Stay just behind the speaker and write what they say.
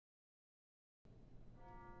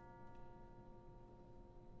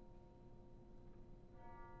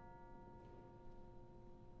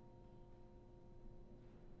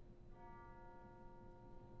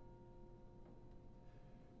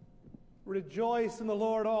Rejoice in the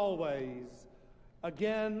Lord always.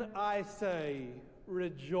 Again I say,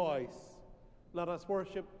 rejoice. Let us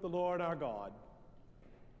worship the Lord our God.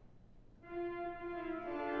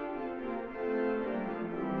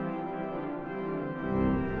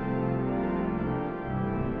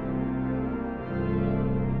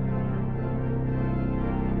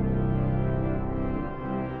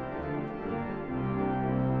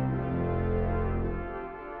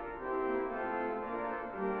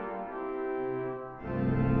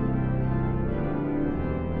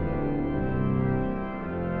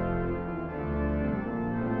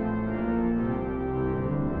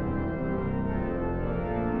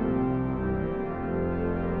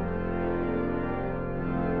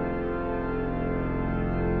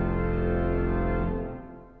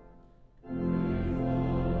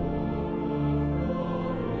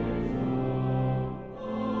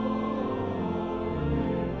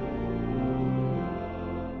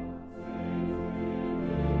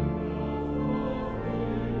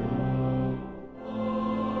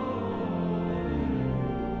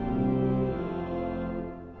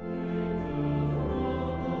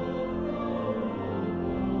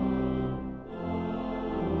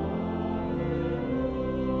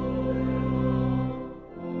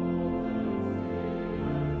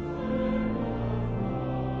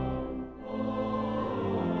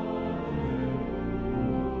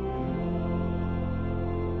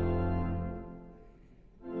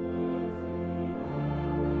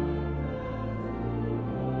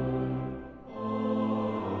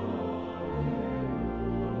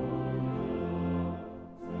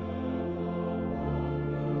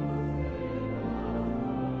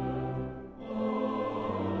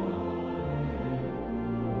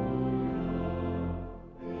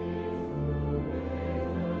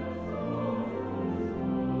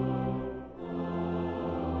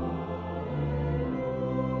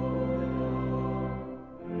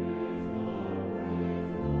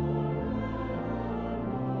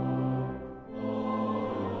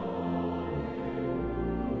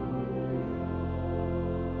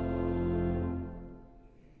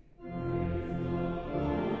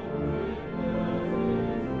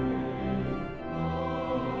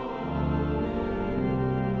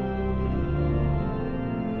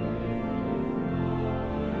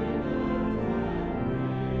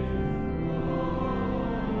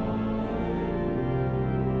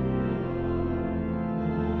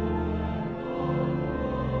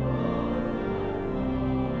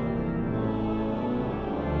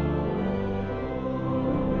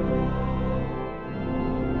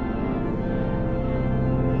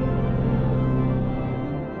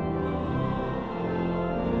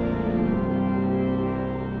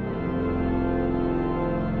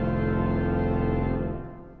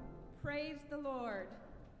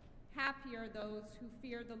 Happy are those who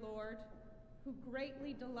fear the Lord, who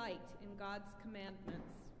greatly delight in God's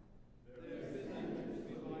commandments. There is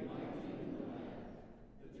vengeance to the mighty in the land.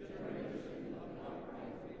 The generation of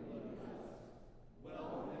upright people of us.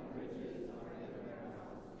 Wealth and riches are in their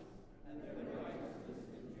houses, and their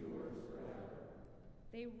righteousness endures forever.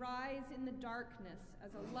 They rise in the darkness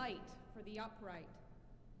as a light for the upright.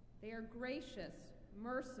 They are gracious,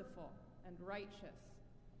 merciful, and righteous.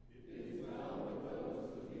 It is well with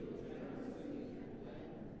those who deal generously and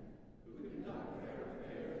lend, who conduct their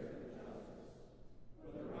affairs with justice. For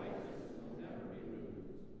the righteous will never be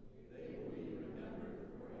moved. They will be remembered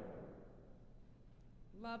forever.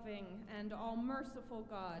 Loving and all-merciful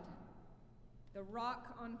God, the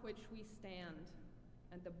rock on which we stand,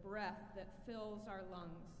 and the breath that fills our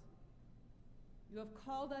lungs. You have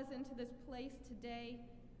called us into this place today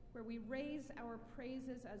where we raise our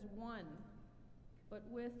praises as one, but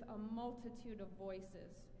with a multitude of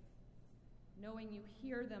voices, knowing you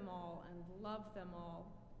hear them all and love them all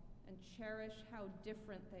and cherish how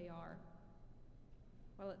different they are,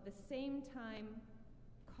 while at the same time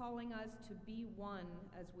calling us to be one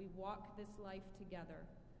as we walk this life together,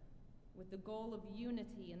 with the goal of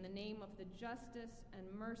unity in the name of the justice and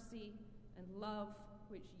mercy and love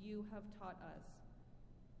which you have taught us.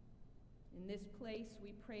 In this place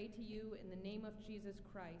we pray to you in the name of Jesus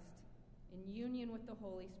Christ, in union with the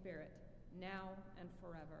Holy Spirit, now and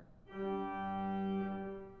forever.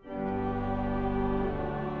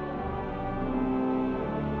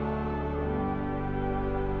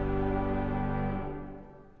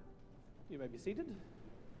 You may be seated.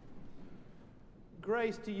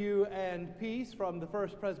 Grace to you and peace from the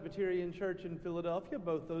First Presbyterian Church in Philadelphia,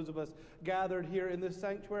 both those of us gathered here in this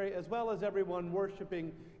sanctuary as well as everyone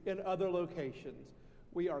worshiping in other locations.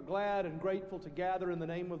 We are glad and grateful to gather in the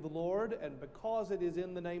name of the Lord, and because it is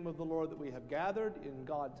in the name of the Lord that we have gathered in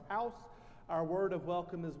God's house, Our word of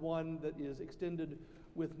welcome is one that is extended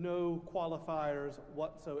with no qualifiers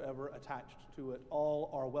whatsoever attached to it. All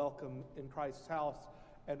are welcome in Christ's house,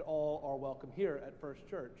 and all are welcome here at First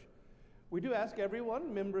Church. We do ask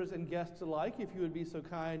everyone, members and guests alike, if you would be so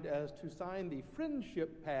kind as to sign the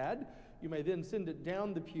friendship pad. You may then send it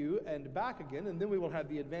down the pew and back again, and then we will have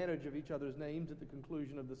the advantage of each other's names at the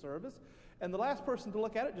conclusion of the service. And the last person to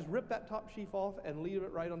look at it, just rip that top sheaf off and leave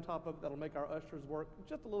it right on top of it. That'll make our ushers work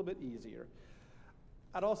just a little bit easier.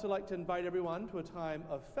 I'd also like to invite everyone to a time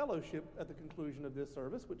of fellowship at the conclusion of this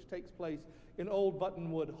service, which takes place in Old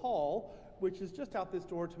Buttonwood Hall, which is just out this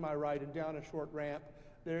door to my right and down a short ramp.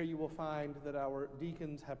 There you will find that our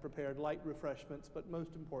deacons have prepared light refreshments, but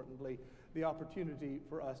most importantly, the opportunity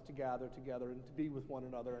for us to gather together and to be with one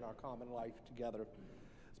another in our common life together.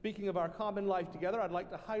 Speaking of our common life together, I'd like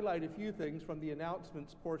to highlight a few things from the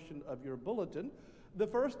announcements portion of your bulletin. The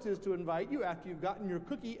first is to invite you, after you've gotten your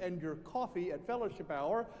cookie and your coffee at fellowship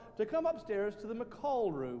hour, to come upstairs to the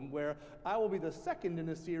McCall room, where I will be the second in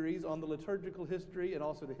a series on the liturgical history and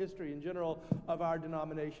also the history in general of our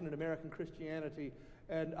denomination and American Christianity.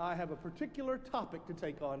 And I have a particular topic to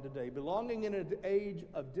take on today, belonging in an age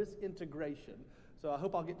of disintegration. So I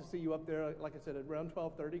hope I'll get to see you up there, like I said, at around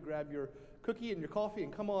 12:30. Grab your cookie and your coffee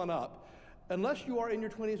and come on up. Unless you are in your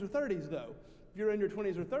 20s or 30s, though. If you're in your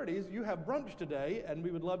 20s or 30s, you have brunch today, and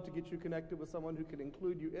we would love to get you connected with someone who can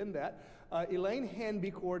include you in that. Elaine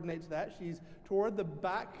Hanby coordinates that. She's toward the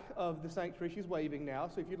back of the sanctuary. She's waving now.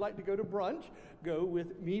 So if you'd like to go to brunch, go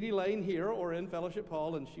with Meet Elaine here or in Fellowship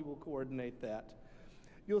Hall, and she will coordinate that.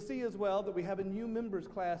 You'll see as well that we have a new members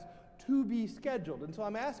class to be scheduled. And so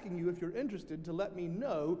I'm asking you, if you're interested, to let me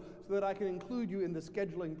know so that I can include you in the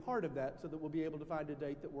scheduling part of that so that we'll be able to find a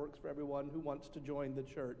date that works for everyone who wants to join the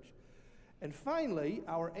church. And finally,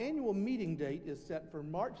 our annual meeting date is set for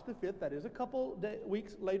March the 5th. That is a couple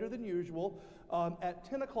weeks later than usual, at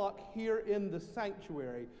 10 o'clock here in the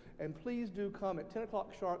sanctuary. And please do come at 10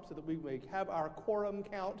 o'clock sharp so that we may have our quorum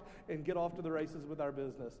count and get off to the races with our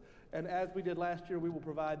business. And as we did last year, we will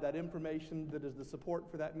provide that information that is the support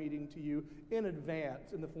for that meeting to you in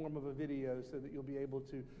advance in the form of a video so that you'll be able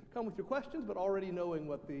to come with your questions, but already knowing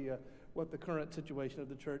what the current situation of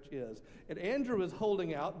the church is. And Andrew is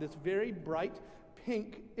holding out this very bright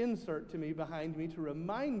pink insert to me behind me to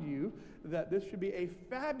remind you that this should be a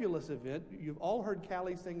fabulous event. You've all heard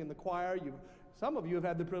Callie sing in the choir. Some of you have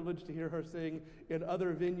had the privilege to hear her sing in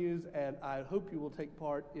other venues, and I hope you will take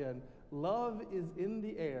part in Love is in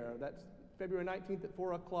the Air. That's February 19th at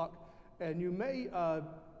 4 o'clock, and you may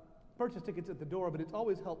purchase tickets at the door, but it's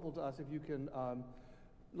always helpful to us if you can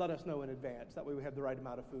let us know in advance. That way we have the right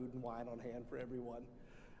amount of food and wine on hand for everyone.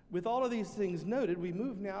 With all of these things noted, we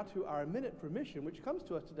move now to our Minute for Mission, which comes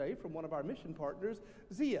to us today from one of our mission partners,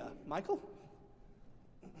 Zia. Michael?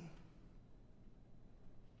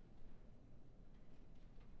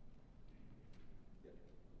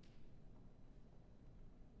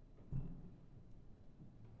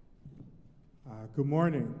 Good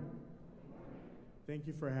morning. Thank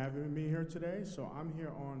you for having me here today. So I'm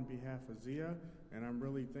here on behalf of Zia, and I'm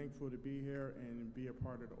really thankful to be here and be a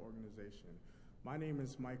part of the organization. My name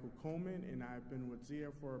is Michael Coleman, and I've been with Zia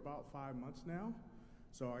for about 5 months now.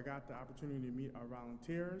 So I got the opportunity to meet our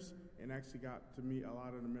volunteers and actually got to meet a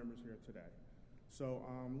lot of the members here today. So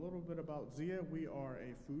a little bit about Zia. We are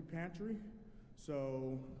a food pantry.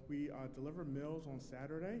 So we deliver meals on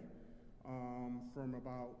Saturday from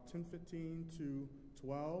about 10:15 to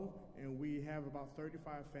 12, and we have about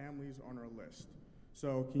 35 families on our list.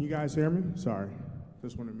 So can you guys hear me? Sorry,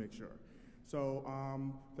 just want to make sure. So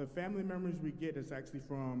the family members we get is actually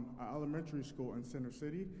from an elementary school in Center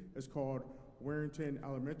City. It's called Warrington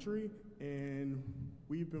Elementary, and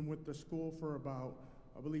we've been with the school for about,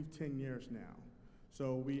 I believe, 10 years now.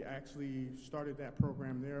 So we actually started that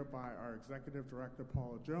program there by our executive director,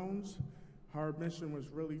 Paula Jones. Her mission was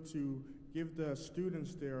really to give the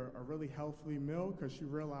students there a really healthy meal, because she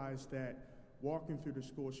realized that walking through the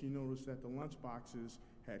school, she noticed that the lunch boxes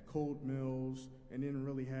had cold meals and didn't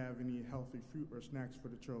really have any healthy fruit or snacks for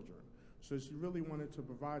the children. So she really wanted to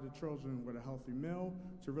provide the children with a healthy meal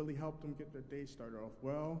to really help them get their day started off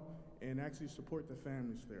well and actually support the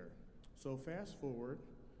families there. So fast forward,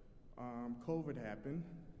 COVID happened,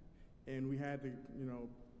 and we had to,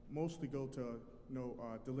 mostly go to,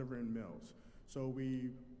 delivering meals. So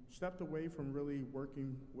we stepped away from really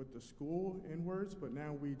working with the school inwards, but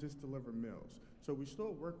now we just deliver meals. So we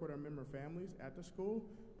still work with our member families at the school,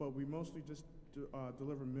 but we mostly just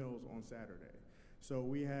deliver meals on Saturday. So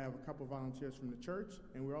we have a couple volunteers from the church,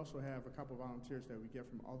 and we also have a couple volunteers that we get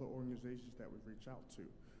from other organizations that we reach out to.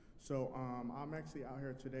 So I'm actually out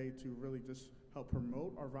here today to really just help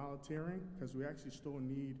promote our volunteering because we actually still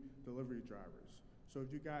need delivery drivers. So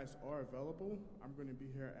if you guys are available, I'm going to be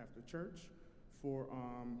here after church for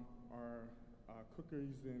our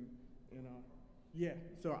cookies and yeah.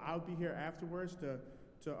 So I'll be here afterwards to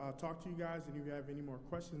talk to you guys, and if you have any more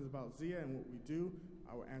questions about Zia and what we do,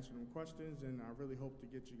 I will answer them questions, and I really hope to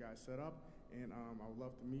get you guys set up, and I would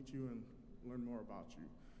love to meet you and learn more about you.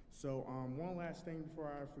 So one last thing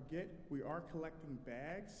before I forget, we are collecting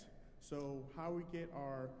bags. So how we get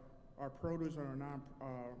our produce and our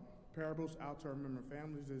non-parables out to our member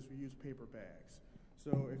families is we use paper bags.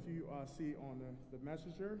 So if you see on the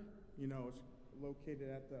messenger, it's located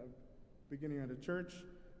at the beginning of the church.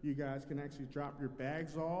 You guys can actually drop your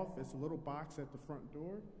bags off. It's a little box at the front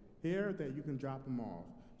door here that you can drop them off.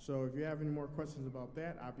 So if you have any more questions about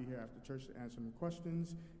that, I'll be here after church to answer some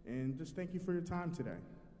questions. And just thank you for your time today.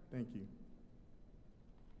 Thank you.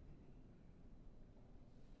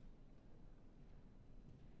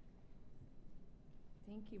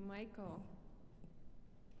 Thank you, Michael.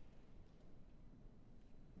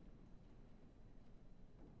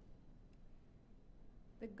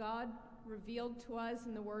 The God revealed to us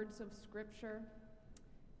in the words of Scripture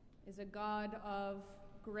is a God of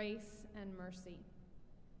grace and mercy,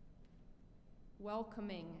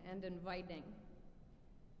 welcoming and inviting,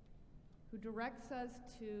 who directs us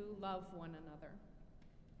to love one another.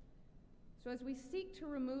 So as we seek to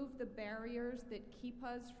remove the barriers that keep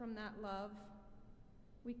us from that love,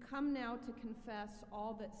 we come now to confess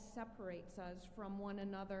all that separates us from one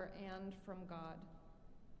another and from God.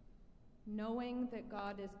 Knowing that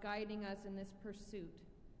God is guiding us in this pursuit,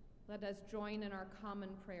 let us join in our common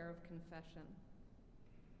prayer of confession.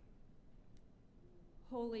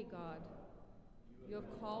 Holy God, you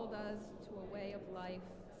have called us to a way of life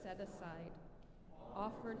set aside,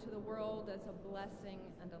 offered to the world as a blessing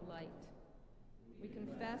and a light. We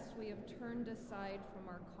confess we have turned aside from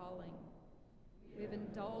our calling. We have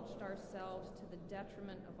indulged ourselves to the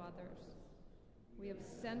detriment of others. We have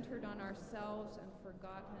centered on ourselves and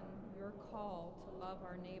forgotten your call to love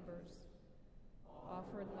our neighbors.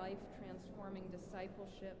 Offered life-transforming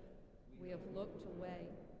discipleship, we have looked away.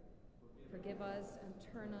 Forgive us and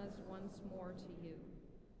turn us once more to you.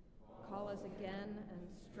 Call us again and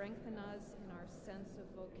strengthen us in our sense of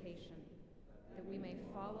vocation, that we may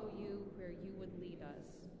follow you where you would lead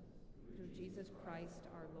us. Through Jesus Christ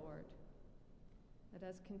our Lord. Let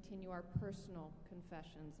us continue our personal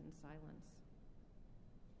confessions in silence.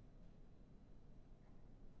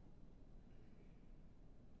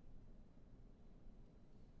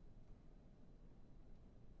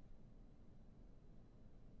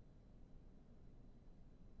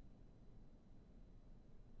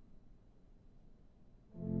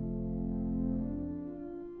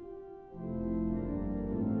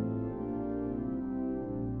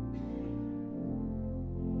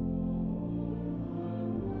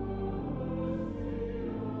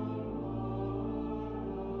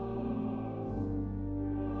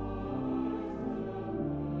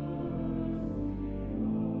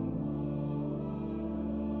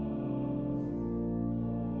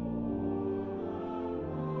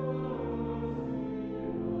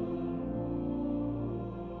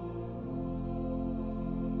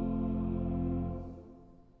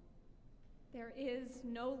 There is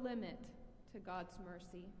no limit to God's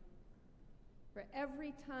mercy. For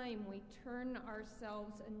every time we turn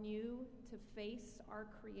ourselves anew to face our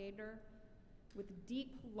Creator with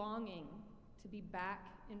deep longing to be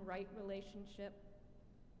back in right relationship,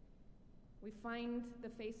 we find the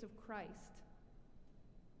face of Christ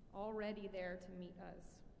already there to meet us.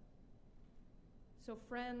 So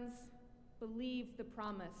friends, believe the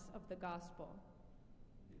promise of the gospel.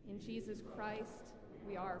 In Jesus Christ,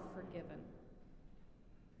 we are forgiven.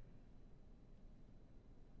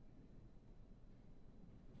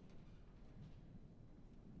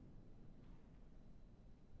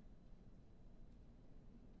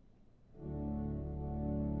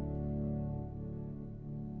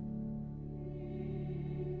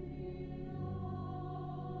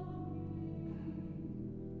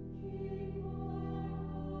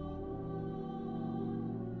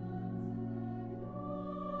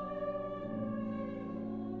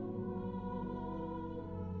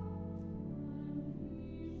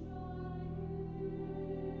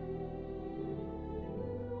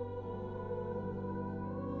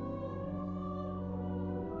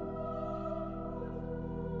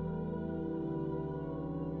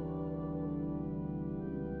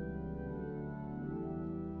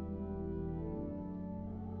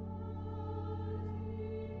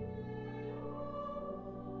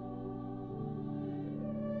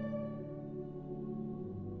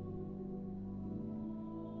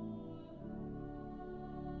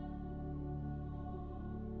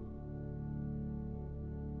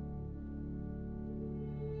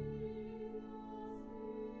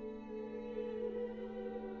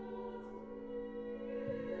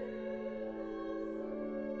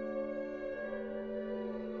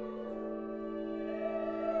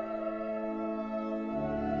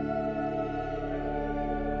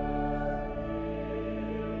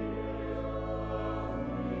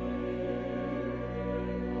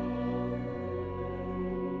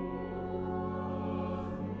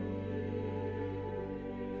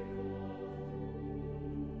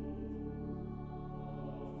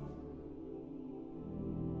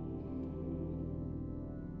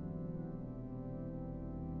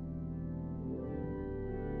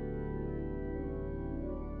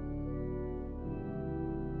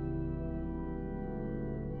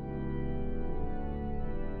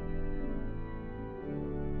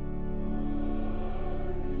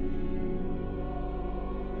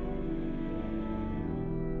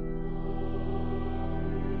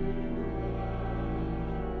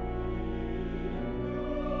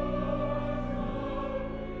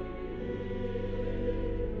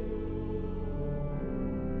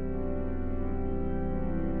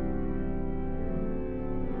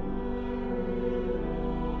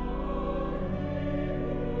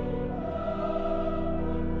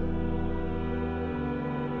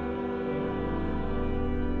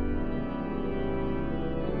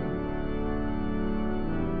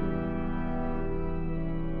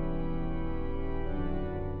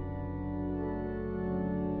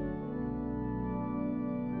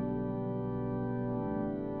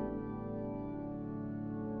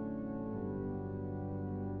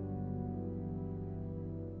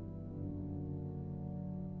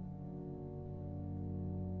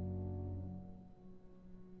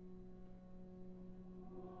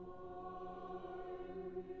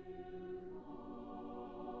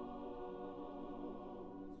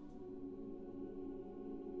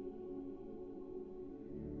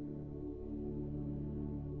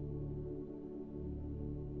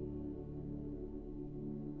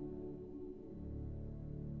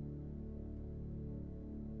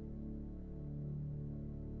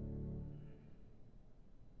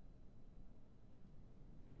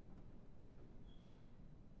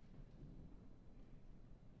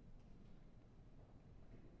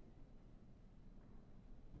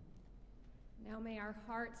 Now may our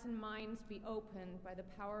hearts and minds be opened by the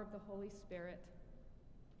power of the Holy Spirit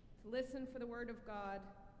to listen for the word of God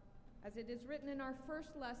as it is written in our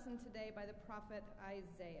first lesson today by the prophet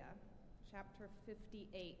Isaiah, chapter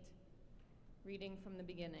 58, reading from the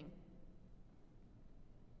beginning.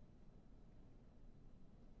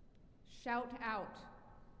 Shout out,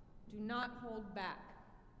 do not hold back.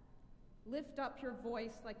 Lift up your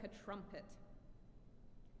voice like a trumpet.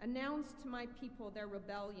 Announce to my people their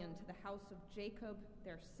rebellion, to the house of Jacob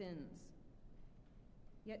their sins.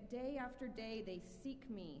 Yet day after day they seek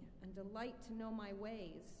me and delight to know my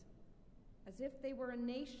ways, as if they were a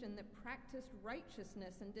nation that practiced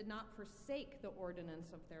righteousness and did not forsake the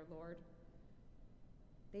ordinance of their Lord.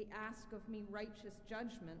 They ask of me righteous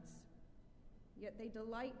judgments, yet they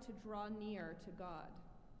delight to draw near to God.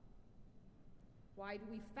 Why do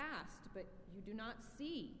we fast, but you do not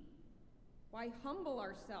see? Why humble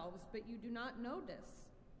ourselves, but you do not notice?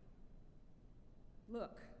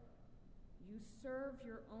 Look, you serve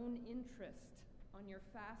your own interest on your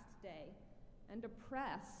fast day and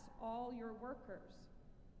oppress all your workers.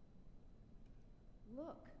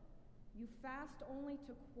 Look, you fast only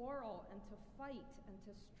to quarrel and to fight and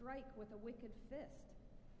to strike with a wicked fist.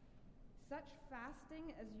 Such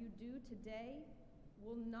fasting as you do today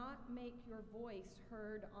will not make your voice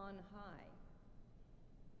heard on high.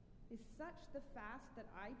 Is such the fast that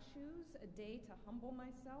I choose, a day to humble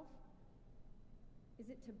myself? Is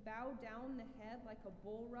it to bow down the head like a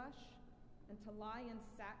bulrush and to lie in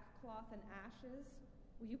sackcloth and ashes?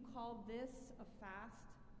 Will you call this a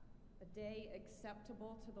fast, a day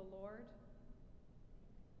acceptable to the Lord?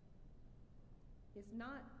 Is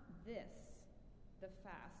not this the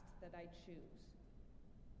fast that I choose?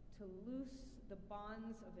 To loose the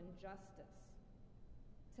bonds of injustice,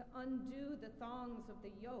 to undo the thongs of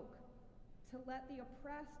the yoke, to let the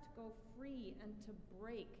oppressed go free and to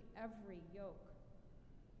break every yoke?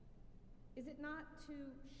 Is it not to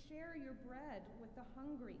share your bread with the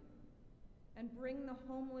hungry and bring the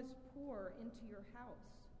homeless poor into your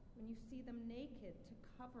house when you see them naked, to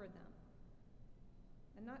cover them,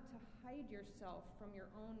 and not to hide yourself from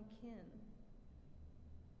your own kin?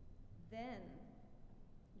 Then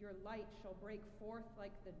your light shall break forth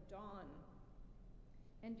like the dawn,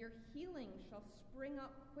 and your healing shall spring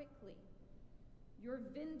up quickly. Your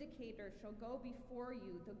vindicator shall go before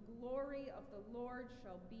you. The glory of the Lord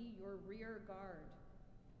shall be your rear guard.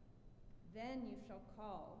 Then you shall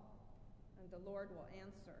call, and the Lord will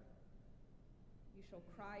answer. You shall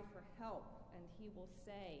cry for help, and he will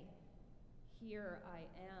say, Here I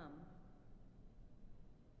am.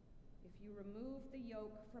 If you remove the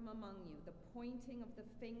yoke from among you, the pointing of the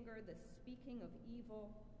finger, the speaking of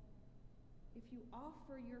evil, if you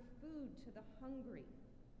offer your food to the hungry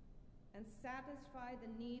and satisfy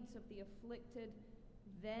the needs of the afflicted,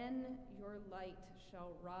 then your light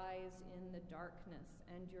shall rise in the darkness,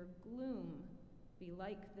 and your gloom be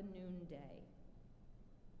like the noonday.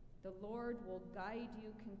 The Lord will guide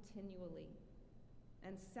you continually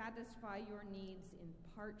and satisfy your needs in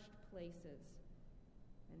parched places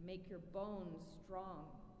and make your bones strong.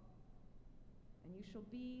 And you shall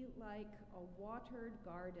be like a watered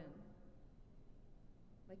garden,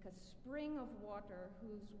 like a spring of water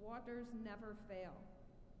whose waters never fail.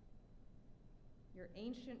 Your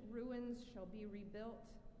ancient ruins shall be rebuilt.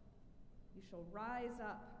 You shall rise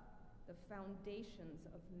up the foundations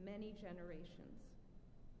of many generations.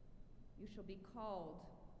 You shall be called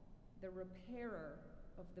the repairer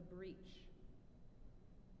of the breach,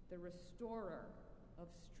 the restorer of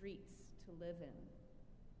streets to live in.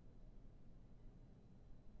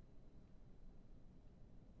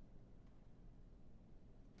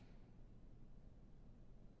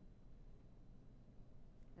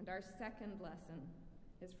 And our second lesson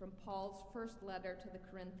is from Paul's first letter to the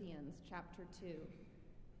Corinthians, chapter 2,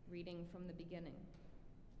 reading from the beginning.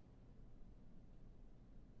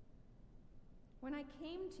 When I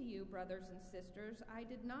came to you, brothers and sisters, I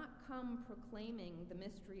did not come proclaiming the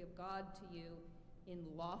mystery of God to you in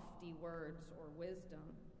lofty words or wisdom.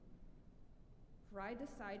 For I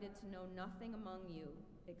decided to know nothing among you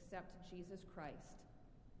except Jesus Christ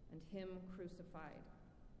and him crucified.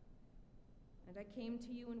 And I came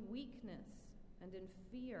to you in weakness and in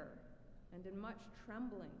fear and in much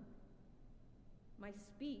trembling. My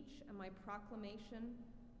speech and my proclamation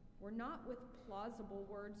were not with plausible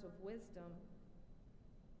words of wisdom,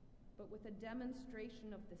 but with a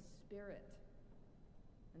demonstration of the Spirit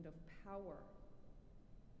and of power,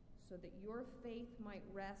 so that your faith might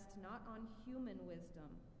rest not on human wisdom,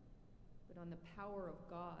 but on the power of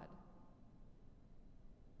God.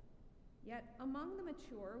 Yet among the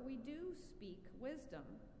mature we do speak wisdom,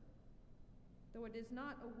 though it is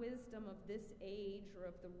not a wisdom of this age or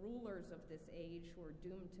of the rulers of this age who are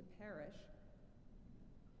doomed to perish,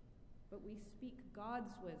 but we speak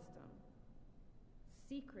God's wisdom,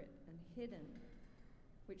 secret and hidden,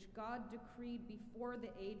 which God decreed before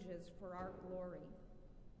the ages for our glory.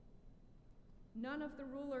 None of the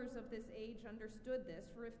rulers of this age understood this,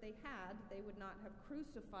 for if they had, they would not have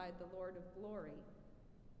crucified the Lord of glory.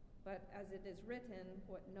 But as it is written,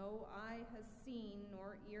 what no eye has seen,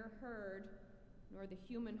 nor ear heard, nor the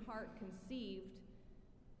human heart conceived,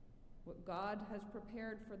 what God has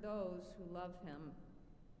prepared for those who love him.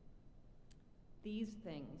 These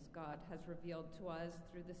things God has revealed to us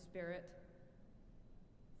through the Spirit,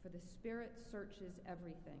 for the Spirit searches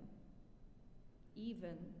everything,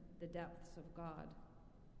 even the depths of God.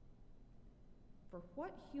 For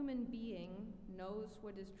what human being knows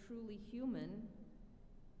what is truly human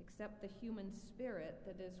except the human spirit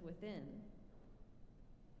that is within?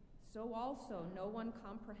 So also no one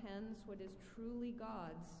comprehends what is truly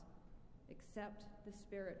God's except the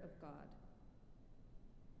Spirit of God.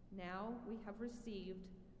 Now we have received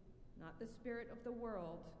not the spirit of the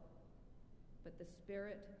world, but the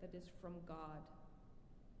Spirit that is from God,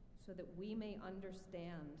 so that we may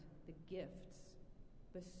understand the gifts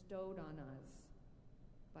bestowed on us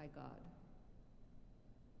by God.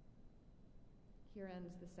 Here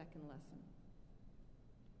ends the second lesson.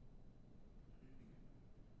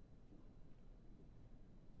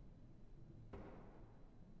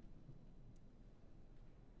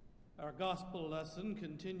 Our gospel lesson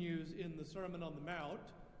continues in the Sermon on the Mount.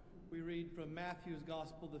 We read from Matthew's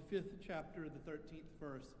Gospel, the 5th chapter, the 13th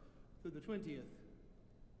verse through the 20th.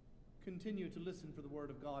 Continue to listen for the word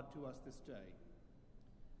of God to us this day.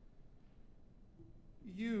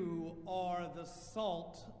 You are the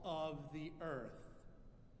salt of the earth.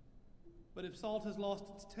 But if salt has lost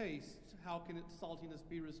its taste, how can its saltiness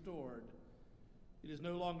be restored? It is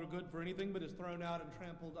no longer good for anything, but is thrown out and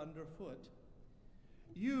trampled underfoot.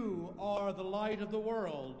 You are the light of the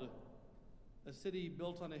world. A city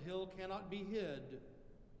built on a hill cannot be hid.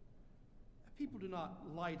 People do not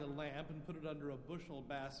light a lamp and put it under a bushel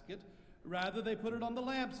basket. Rather, they put it on the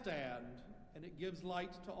lampstand, and it gives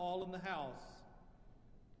light to all in the house.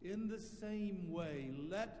 In the same way,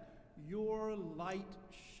 let your light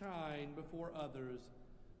shine before others,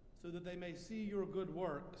 so that they may see your good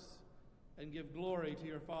works and give glory to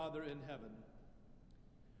your Father in heaven.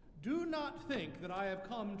 Do not think that I have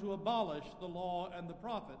come to abolish the law and the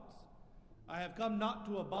prophets. I have come not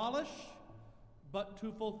to abolish, but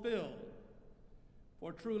to fulfill.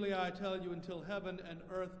 For truly I tell you, until heaven and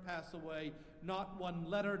earth pass away, not one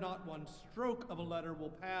letter, not one stroke of a letter will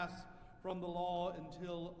pass from the law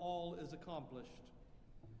until all is accomplished.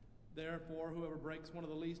 Therefore, whoever breaks one of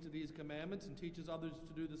the least of these commandments and teaches others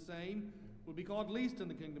to do the same will be called least in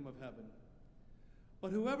the kingdom of heaven.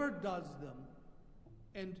 But whoever does them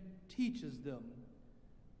and teaches them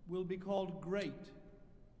will be called great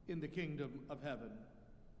in the kingdom of heaven.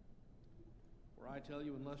 For I tell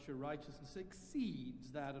you, unless your righteousness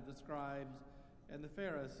exceeds that of the scribes and the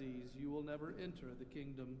Pharisees, you will never enter the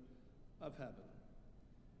kingdom of heaven.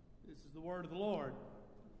 This is the word of the Lord.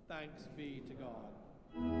 Thanks be to God.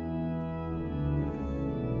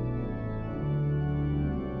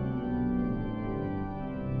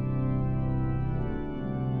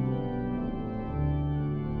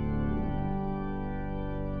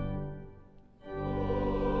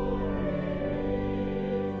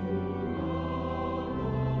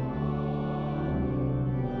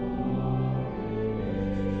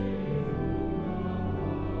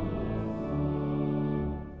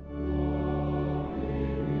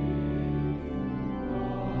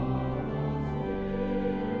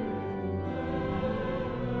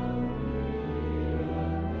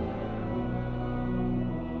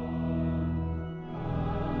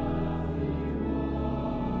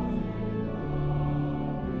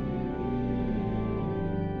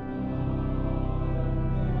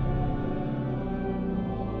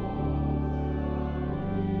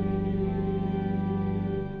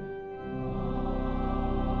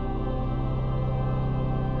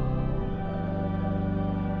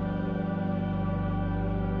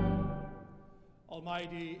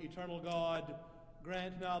 Almighty, eternal God,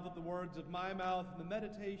 grant now that the words of my mouth and the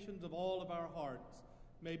meditations of all of our hearts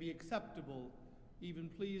may be acceptable, even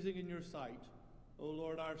pleasing in your sight, O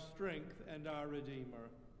Lord, our strength and our Redeemer.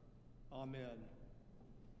 Amen.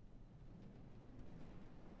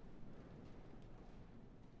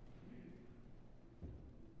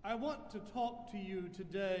 I want to talk to you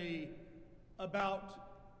today about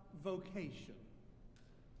vocation.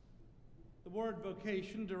 The word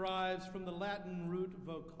vocation derives from the Latin root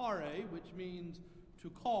vocare, which means to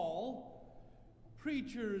call,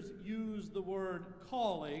 Preachers use the word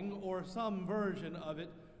calling or some version of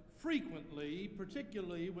it frequently,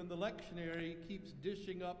 particularly when the lectionary keeps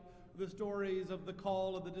dishing up the stories of the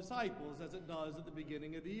call of the disciples, as it does at the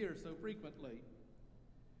beginning of the year so frequently.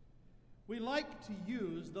 We like to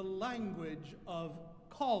use the language of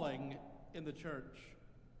calling in the church,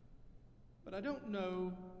 but I don't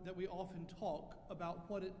know that we often talk about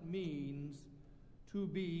what it means to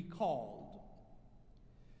be called.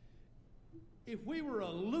 If we were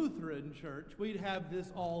a Lutheran church, we'd have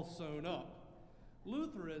this all sewn up.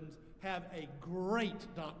 Lutherans have a great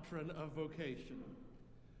doctrine of vocation.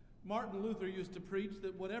 Martin Luther used to preach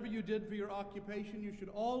that whatever you did for your occupation, you should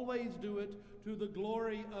always do it to the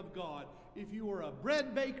glory of God. If you were a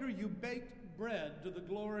bread baker, you baked bread to the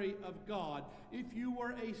glory of God. If you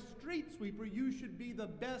were a street sweeper, you should be the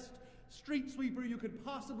best street sweeper you could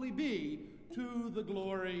possibly be to the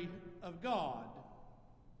glory of God.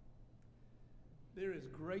 There is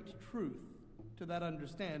great truth to that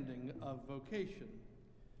understanding of vocation.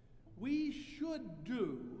 We should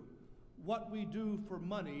do what we do for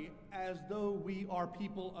money as though we are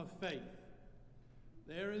people of faith.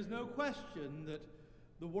 There is no question that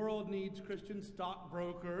the world needs Christian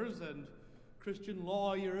stockbrokers and Christian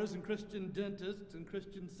lawyers and Christian dentists and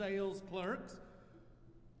Christian sales clerks.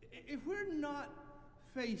 If we're not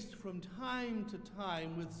faced from time to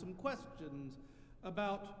time with some questions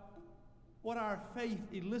about what our faith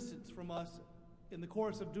elicits from us in the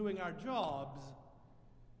course of doing our jobs,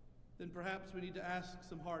 then perhaps we need to ask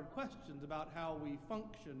some hard questions about how we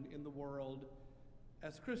function in the world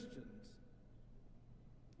as Christians.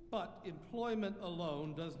 But employment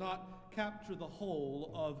alone does not capture the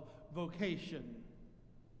whole of vocation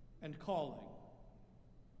and calling.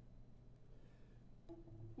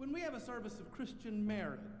 When we have a service of Christian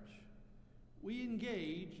marriage, we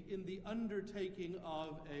engage in the undertaking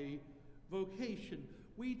of a vocation.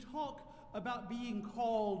 We talk about being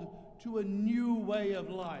called to a new way of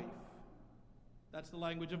life. That's the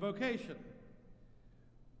language of vocation.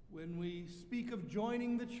 When we speak of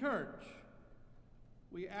joining the church,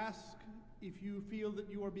 we ask if you feel that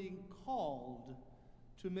you are being called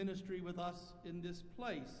to ministry with us in this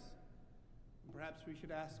place. Perhaps we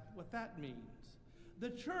should ask what that means.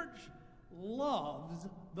 The church loves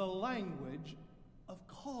the language of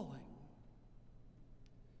calling.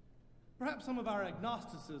 Perhaps some of our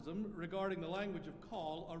agnosticism regarding the language of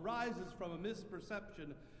call arises from a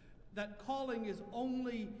misperception that calling is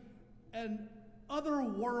only an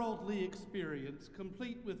otherworldly experience,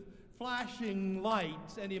 complete with flashing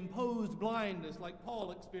lights and imposed blindness like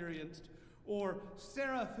Paul experienced, or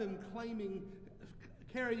seraphim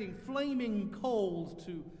carrying flaming coals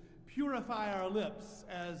to purify our lips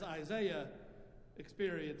as Isaiah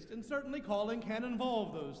experienced. And certainly calling can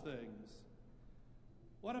involve those things.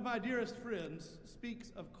 One of my dearest friends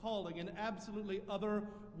speaks of calling in absolutely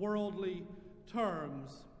otherworldly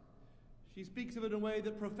terms. She speaks of it in a way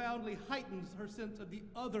that profoundly heightens her sense of the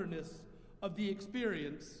otherness of the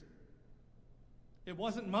experience. It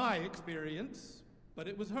wasn't my experience, but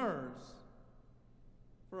it was hers.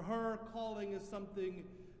 For her, calling is something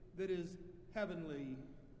that is heavenly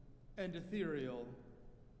and ethereal.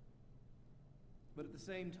 But at the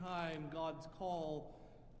same time, God's call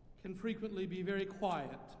can frequently be very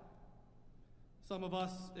quiet. Some of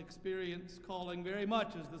us experience calling very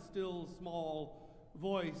much as the still small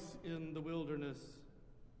voice in the wilderness.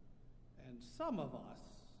 And some of us,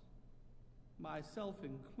 myself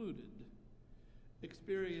included,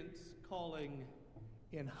 experience calling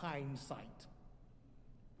in hindsight.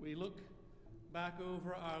 We look back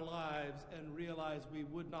over our lives and realize we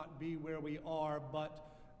would not be where we are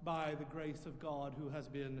but by the grace of God who has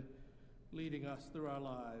been leading us through our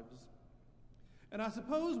lives. And I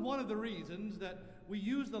suppose one of the reasons that we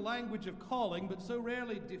use the language of calling but so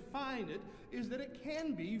rarely define it is that it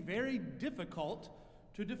can be very difficult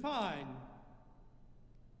to define.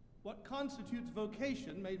 What constitutes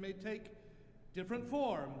vocation may take different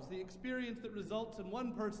forms. The experience that results in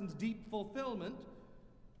one person's deep fulfillment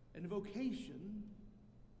and vocation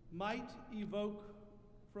might evoke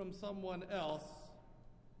from someone else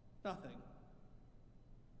nothing.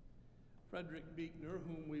 Frederick Buechner,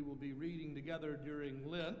 whom we will be reading together during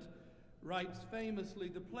Lent, writes famously,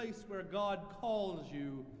 "The place where God calls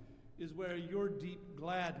you is where your deep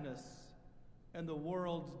gladness and the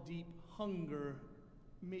world's deep hunger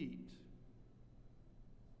meet."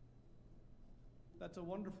 That's a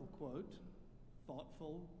wonderful quote,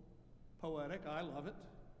 thoughtful, poetic, I love it.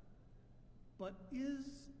 But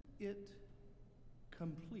is it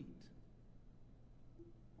complete?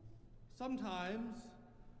 Sometimes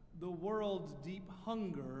the world's deep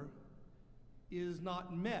hunger is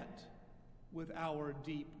not met with our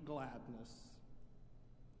deep gladness.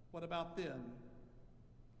 What about then?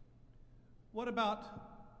 What about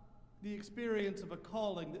the experience of a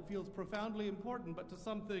calling that feels profoundly important, but to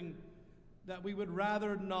something that we would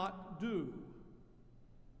rather not do?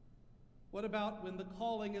 What about when the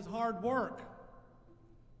calling is hard work?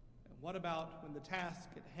 And what about when the task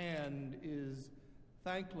at hand is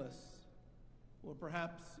thankless, or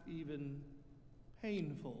perhaps even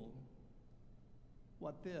painful?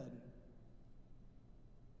 What then?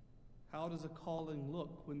 How does a calling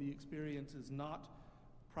look when the experience is not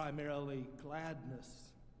primarily gladness?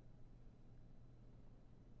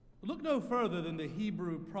 Look no further than the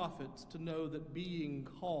Hebrew prophets to know that being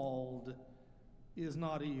called is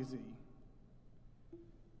not easy.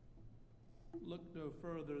 Look no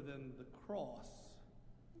further than the cross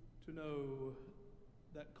to know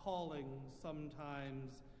that calling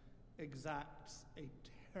sometimes exacts a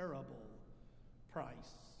terrible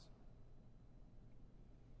price.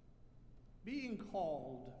 Being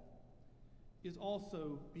called is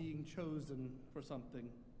also being chosen for something.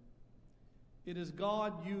 It is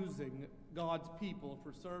God using God's people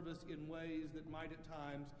for service in ways that might at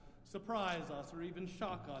times surprise us or even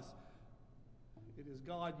shock us. It is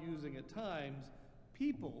God using at times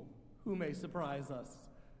people who may surprise us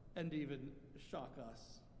and even shock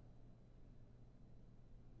us.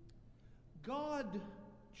 God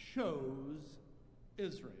chose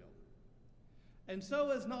Israel. And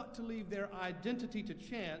so as not to leave their identity to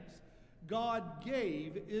chance, God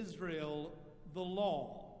gave Israel the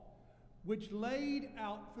law, which laid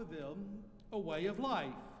out for them a way of life,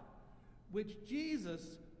 which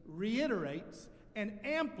Jesus reiterates and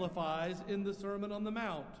amplifies in the Sermon on the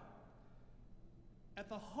Mount. At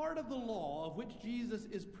the heart of the law of which Jesus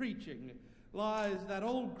is preaching lies that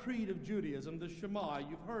old creed of Judaism, the Shema.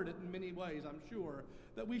 You've heard it in many ways, I'm sure,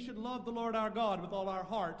 that we should love the Lord our God with all our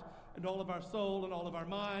heart and all of our soul and all of our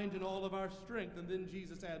mind and all of our strength. And then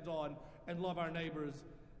Jesus adds on, and love our neighbors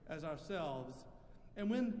as ourselves. And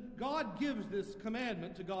when God gives this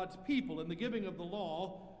commandment to God's people in the giving of the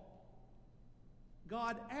law,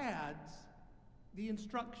 God adds the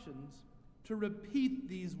instructions to repeat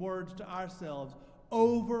these words to ourselves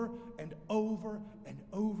over and over and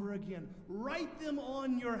over again. Write them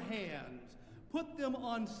on your hands. Put them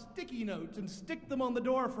on sticky notes and stick them on the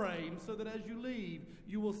door frame so that as you leave,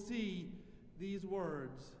 you will see these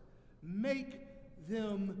words. Make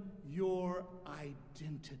them your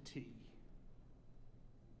identity.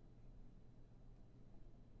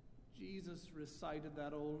 Jesus recited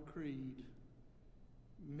that old creed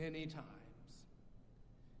many times.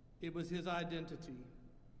 It was his identity.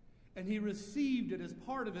 And he received it as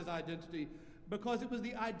part of his identity because it was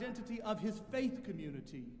the identity of his faith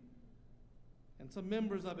community. And some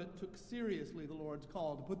members of it took seriously the Lord's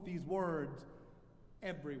call to put these words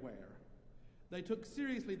everywhere. They took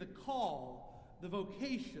seriously the call, the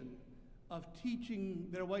vocation of teaching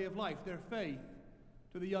their way of life, their faith,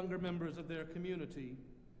 to the younger members of their community,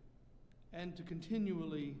 and to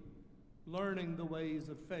continually learning the ways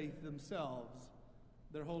of faith themselves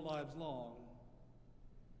their whole lives long.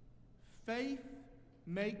 Faith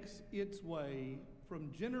makes its way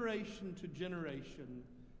from generation to generation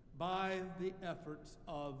by the efforts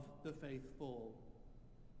of the faithful.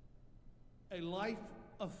 A life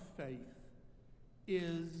of faith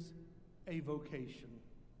is a vocation.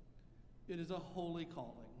 It is a holy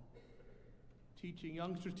calling. Teaching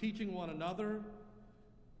youngsters, teaching one another,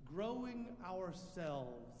 growing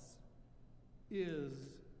ourselves is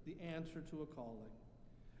the answer to a calling.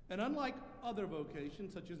 And unlike other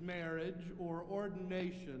vocations, such as marriage or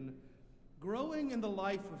ordination, growing in the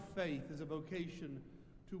life of faith is a vocation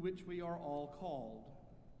to which we are all called.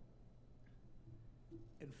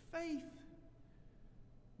 And faith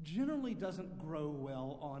generally doesn't grow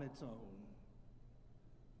well on its own.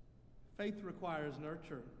 Faith requires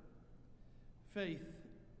nurture. Faith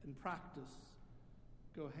and practice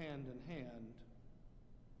go hand in hand.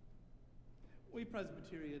 We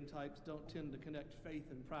Presbyterian types don't tend to connect faith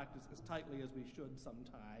and practice as tightly as we should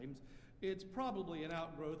sometimes. It's probably an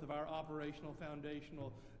outgrowth of our operational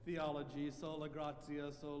foundational theology, sola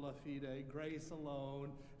gratia, sola fide, grace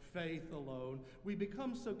alone, faith alone. We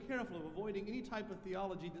become so careful of avoiding any type of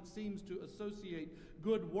theology that seems to associate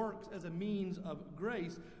good works as a means of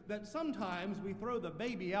grace that sometimes we throw the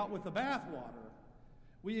baby out with the bathwater.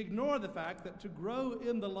 We ignore the fact that to grow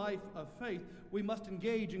in the life of faith, we must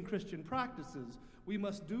engage in Christian practices. We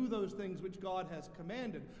must do those things which God has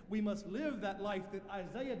commanded. We must live that life that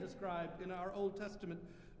Isaiah described in our Old Testament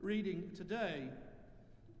reading today.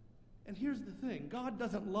 And here's the thing, God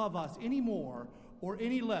doesn't love us any more or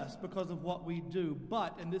any less because of what we do.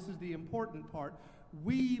 But, and this is the important part,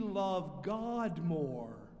 we love God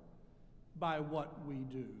more by what we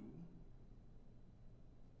do.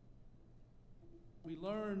 We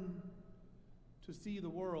learn to see the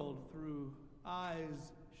world through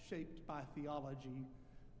eyes shaped by theology,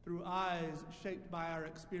 through eyes shaped by our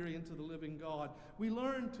experience of the living God. We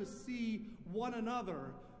learn to see one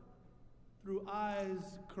another through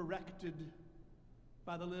eyes corrected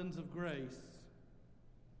by the lens of grace.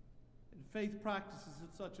 And faith practices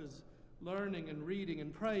such as learning and reading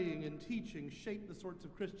and praying and teaching shape the sorts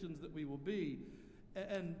of Christians that we will be,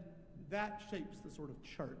 and that shapes the sort of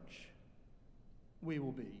church we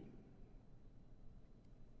will be.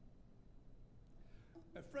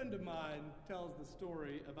 A friend of mine tells the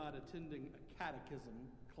story about attending a catechism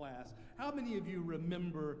class. How many of you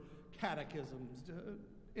remember catechisms?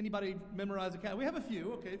 Anybody memorize a catechism? We have a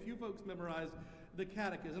few. Okay, a few folks memorize the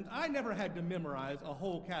catechisms. I never had to memorize a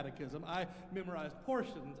whole catechism. I memorized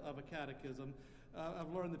portions of a catechism.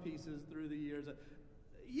 I've learned the pieces through the years.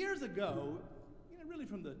 Years ago, really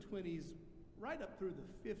from the 20s right up through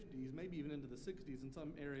the 50s, maybe even into the 60s in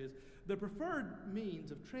some areas, the preferred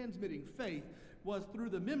means of transmitting faith was through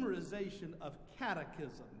the memorization of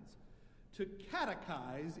catechisms. To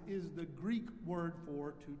catechize is the Greek word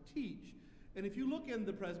for to teach. And if you look in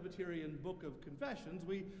the Presbyterian Book of Confessions,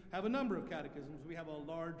 we have a number of catechisms. We have a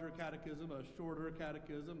larger catechism, a shorter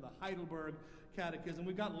catechism, the Heidelberg Catechism.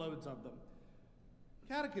 We've got loads of them.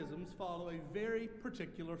 Catechisms follow a very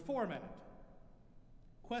particular format.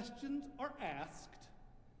 Questions are asked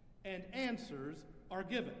and answers are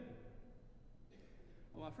given.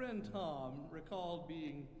 Well, my friend Tom recalled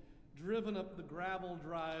being driven up the gravel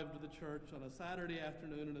drive to the church on a Saturday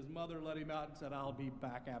afternoon, and his mother let him out and said, "I'll be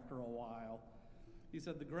back after a while." He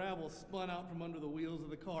said the gravel spun out from under the wheels of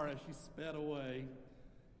the car as she sped away.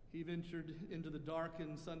 He ventured into the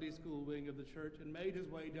darkened Sunday school wing of the church and made his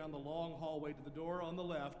way down the long hallway to the door on the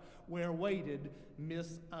left where waited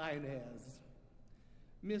Miss Inez.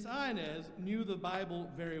 Miss Inez knew the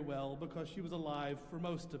Bible very well because she was alive for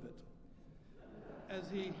most of it.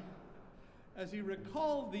 As he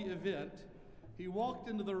recalled the event, he walked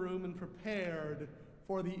into the room and prepared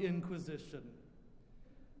for the Inquisition.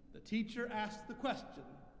 The teacher asked the question,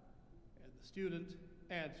 and the student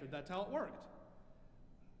answered. That's how it worked.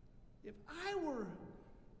 If I were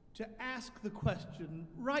to ask the question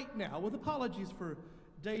right now, with apologies for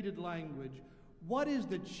dated language, what is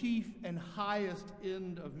the chief and highest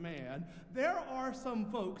end of man? There are some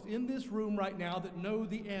folks in this room right now that know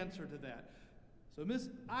the answer to that. So Miss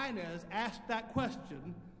Inez asked that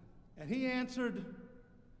question, and he answered,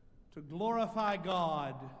 to glorify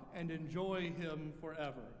God and enjoy Him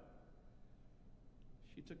forever.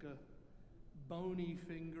 She took a bony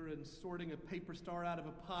finger and, sorting a paper star out of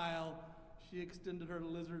a pile, she extended her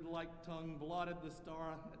lizard-like tongue, blotted the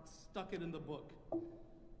star, and stuck it in the book.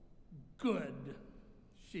 "Good,"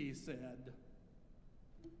 she said.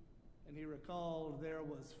 And he recalled there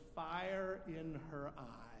was fire in her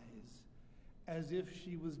eyes, as if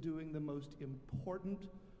she was doing the most important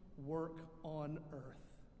work on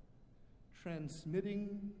earth,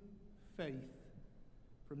 transmitting faith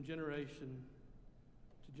from generation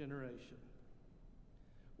to generation.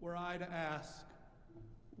 Were I to ask,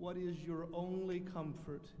 what is your only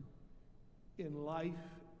comfort in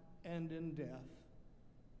life and in death?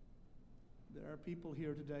 There are people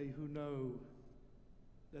here today who know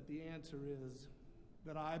that the answer is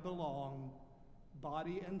that I belong,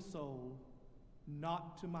 body and soul,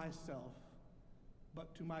 not to myself,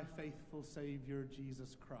 but to my faithful Savior,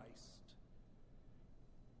 Jesus Christ.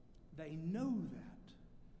 They know that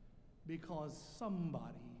because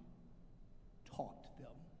somebody taught them.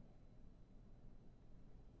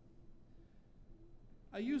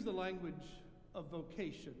 I use the language of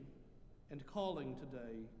vocation and calling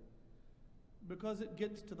today because it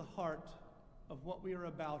gets to the heart of what we are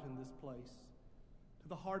about in this place, to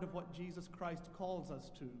the heart of what Jesus Christ calls us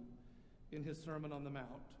to in His Sermon on the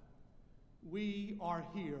Mount. We are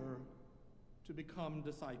here to become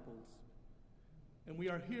disciples. And we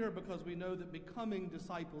are here because we know that becoming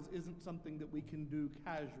disciples isn't something that we can do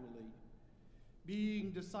casually.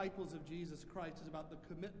 Being disciples of Jesus Christ is about the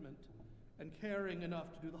commitment and caring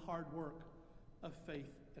enough to do the hard work of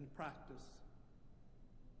faith and practice.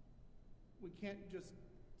 We can't just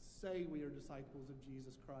say we are disciples of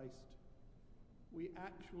Jesus Christ. We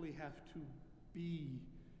actually have to be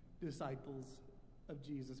disciples of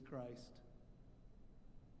Jesus Christ.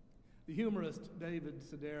 The humorist David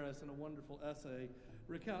Sedaris, in a wonderful essay,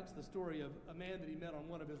 recounts the story of a man that he met on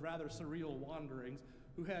one of his rather surreal wanderings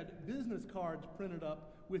who had business cards printed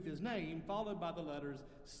up with his name, followed by the letters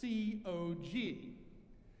C-O-G.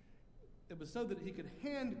 It was so that he could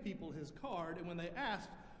hand people his card, and when they asked,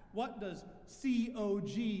 what does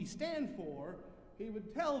COG stand for, he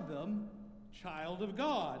would tell them, Child of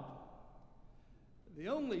God. The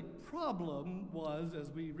only problem was, as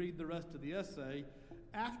we read the rest of the essay,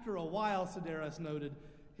 after a while, Sedaris noted,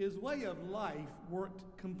 his way of life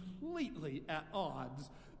worked completely at odds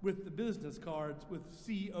with the business cards with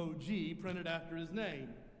COG printed after his name.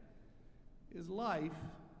 His life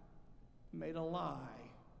made a lie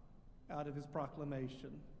out of his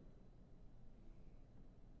proclamation.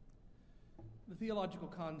 The theological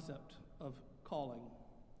concept of calling,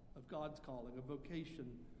 of God's calling, of vocation,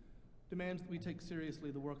 demands that we take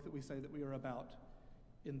seriously the work that we say that we are about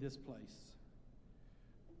in this place.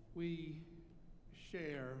 We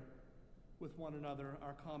share with one another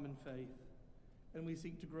our common faith, and we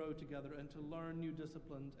seek to grow together and to learn new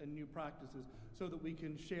disciplines and new practices so that we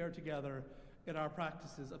can share together in our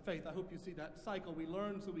practices of faith. I hope you see that cycle. We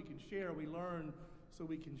learn so we can share. We learn so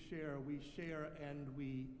we can share. We share and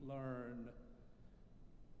we learn.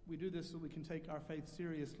 We do this so we can take our faith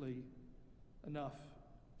seriously enough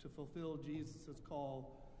to fulfill Jesus'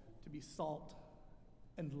 call to be salt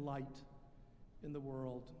and light in the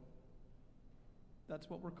world. That's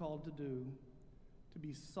what we're called to do, to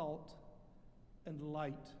be salt and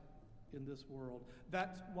light in this world.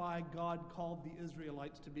 That's why God called the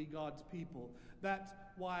Israelites to be God's people. That's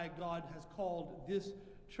why God has called this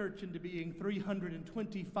church into being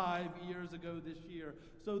 325 years ago this year,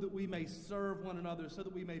 so that we may serve one another, so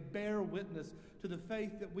that we may bear witness to the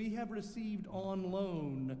faith that we have received on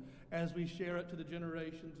loan as we share it to the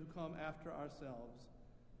generations who come after ourselves.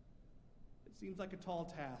 It seems like a tall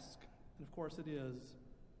task, and of course it is,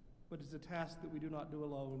 but it's a task that we do not do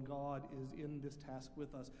alone. God is in this task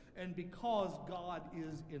with us. And because God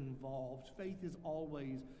is involved, faith is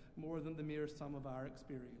always more than the mere sum of our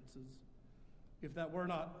experiences. If that were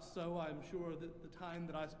not so, I'm sure that the time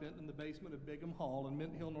that I spent in the basement of Bigham Hall in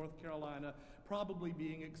Mint Hill, North Carolina, probably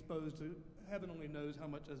being exposed to heaven only knows how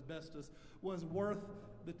much asbestos, was worth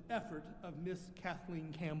the effort of Miss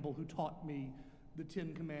Kathleen Campbell, who taught me the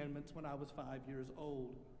 10 Commandments when I was 5 years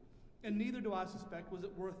old. And neither do I suspect was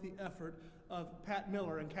it worth the effort of Pat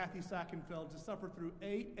Miller and Kathy Sackenfeld to suffer through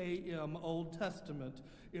 8 a.m. Old Testament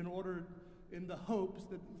in the hopes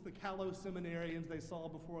that the callow seminarians they saw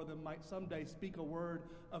before them might someday speak a word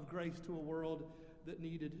of grace to a world that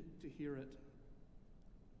needed to hear it.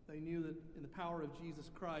 They knew that in the power of Jesus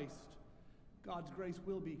Christ, God's grace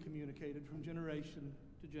will be communicated from generation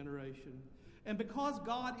to generation. And because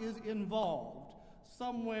God is involved,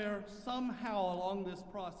 somewhere, somehow along this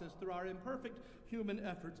process, through our imperfect human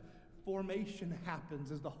efforts, formation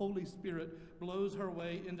happens as the Holy Spirit blows her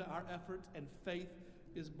way into our efforts and faith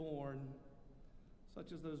is born.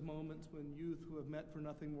 Such as those moments when youth who have met for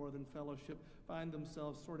nothing more than fellowship find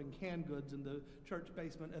themselves sorting canned goods in the church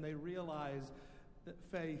basement, and they realize that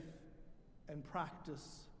faith and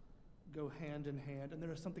practice go hand in hand. And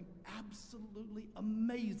there is something absolutely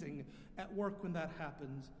amazing at work when that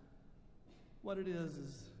happens. What it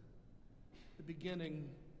is the beginning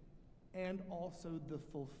and also the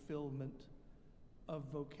fulfillment of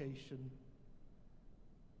vocation,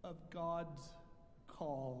 of God's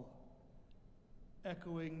call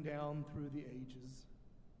echoing down through the ages.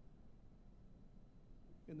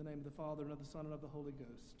 In the name of the Father, and of the Son, and of the Holy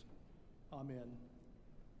Ghost. Amen.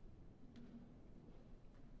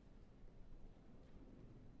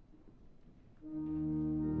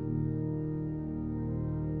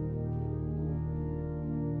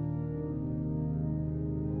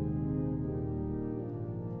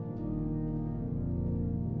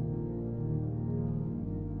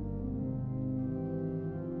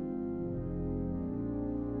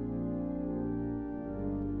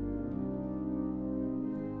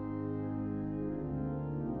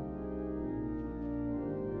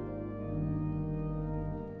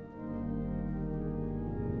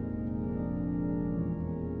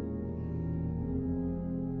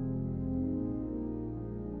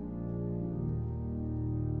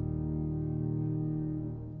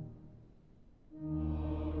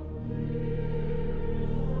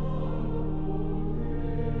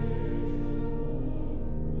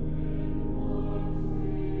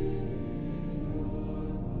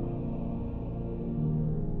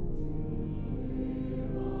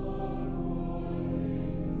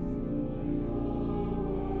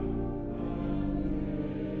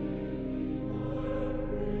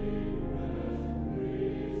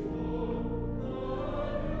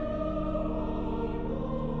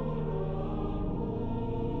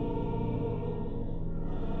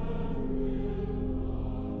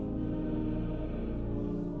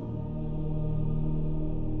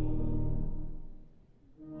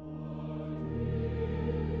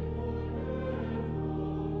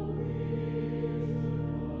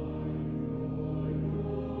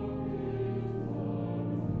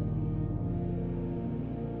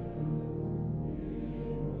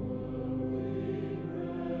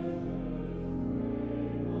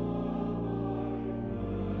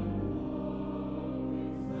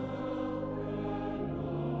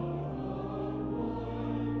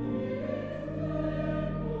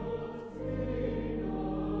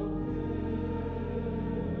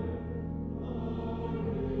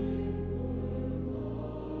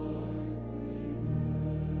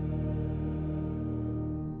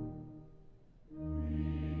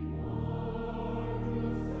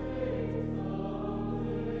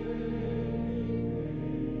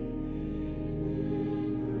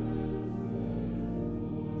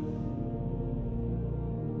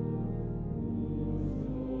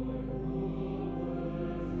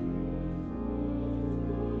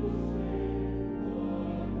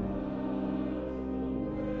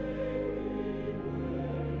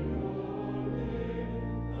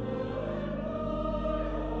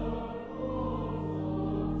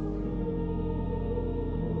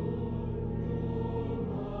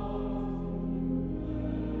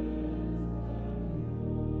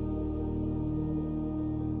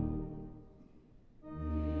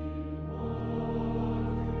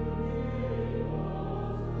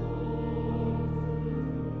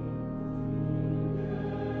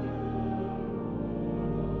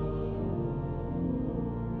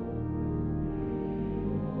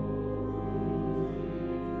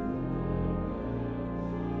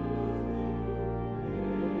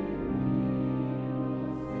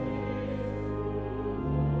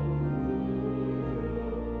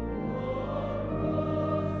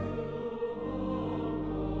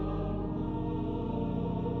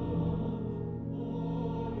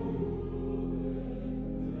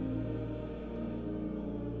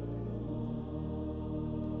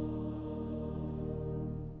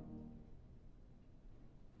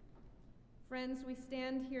 Friends, we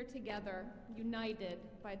stand here together, united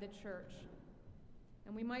by the church.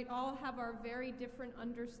 And we might all have our very different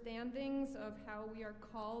understandings of how we are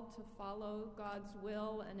called to follow God's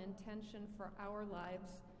will and intention for our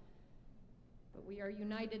lives. But we are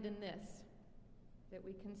united in this, that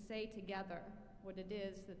we can say together what it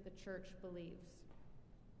is that the church believes.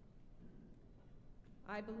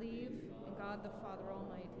 I believe in God the Father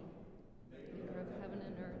Almighty, maker of heaven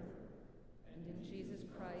and earth, and in Jesus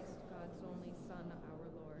Christ, God's only Son, our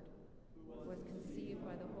Lord, who was conceived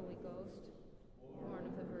by the Holy Ghost, born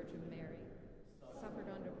of the Virgin Mary,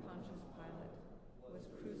 suffered under Pontius Pilate, was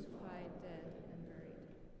crucified, dead, and buried.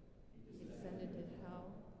 He descended to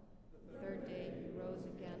hell. The third day he rose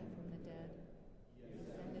again from the dead. He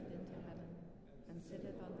ascended into heaven, and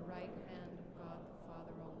sitteth on the right hand of God the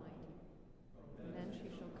Father Almighty. And then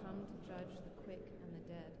she shall come to judge the quick and the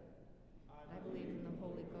dead. I believe in the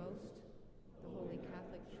Holy Ghost, the Holy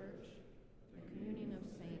Catholic Church, the communion of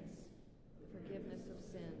saints, the forgiveness of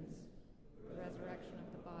sins, the resurrection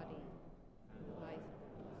of the body, and the life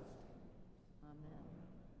everlasting. Amen.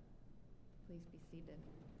 Please be seated.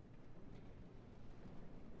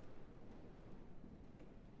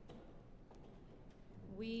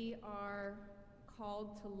 We are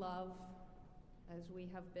called to love as we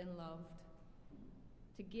have been loved,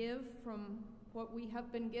 to give from what we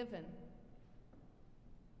have been given.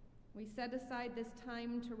 We set aside this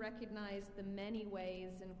time to recognize the many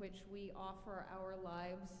ways in which we offer our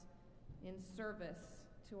lives in service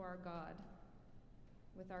to our God,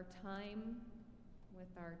 with our time, with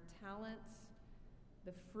our talents,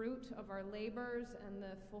 the fruit of our labors, and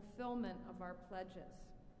the fulfillment of our pledges.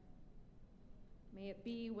 May it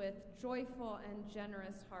be with joyful and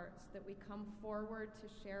generous hearts that we come forward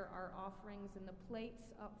to share our offerings in the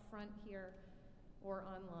plates up front here or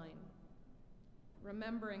online,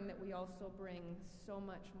 remembering that we also bring so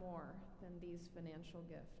much more than these financial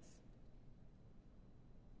gifts.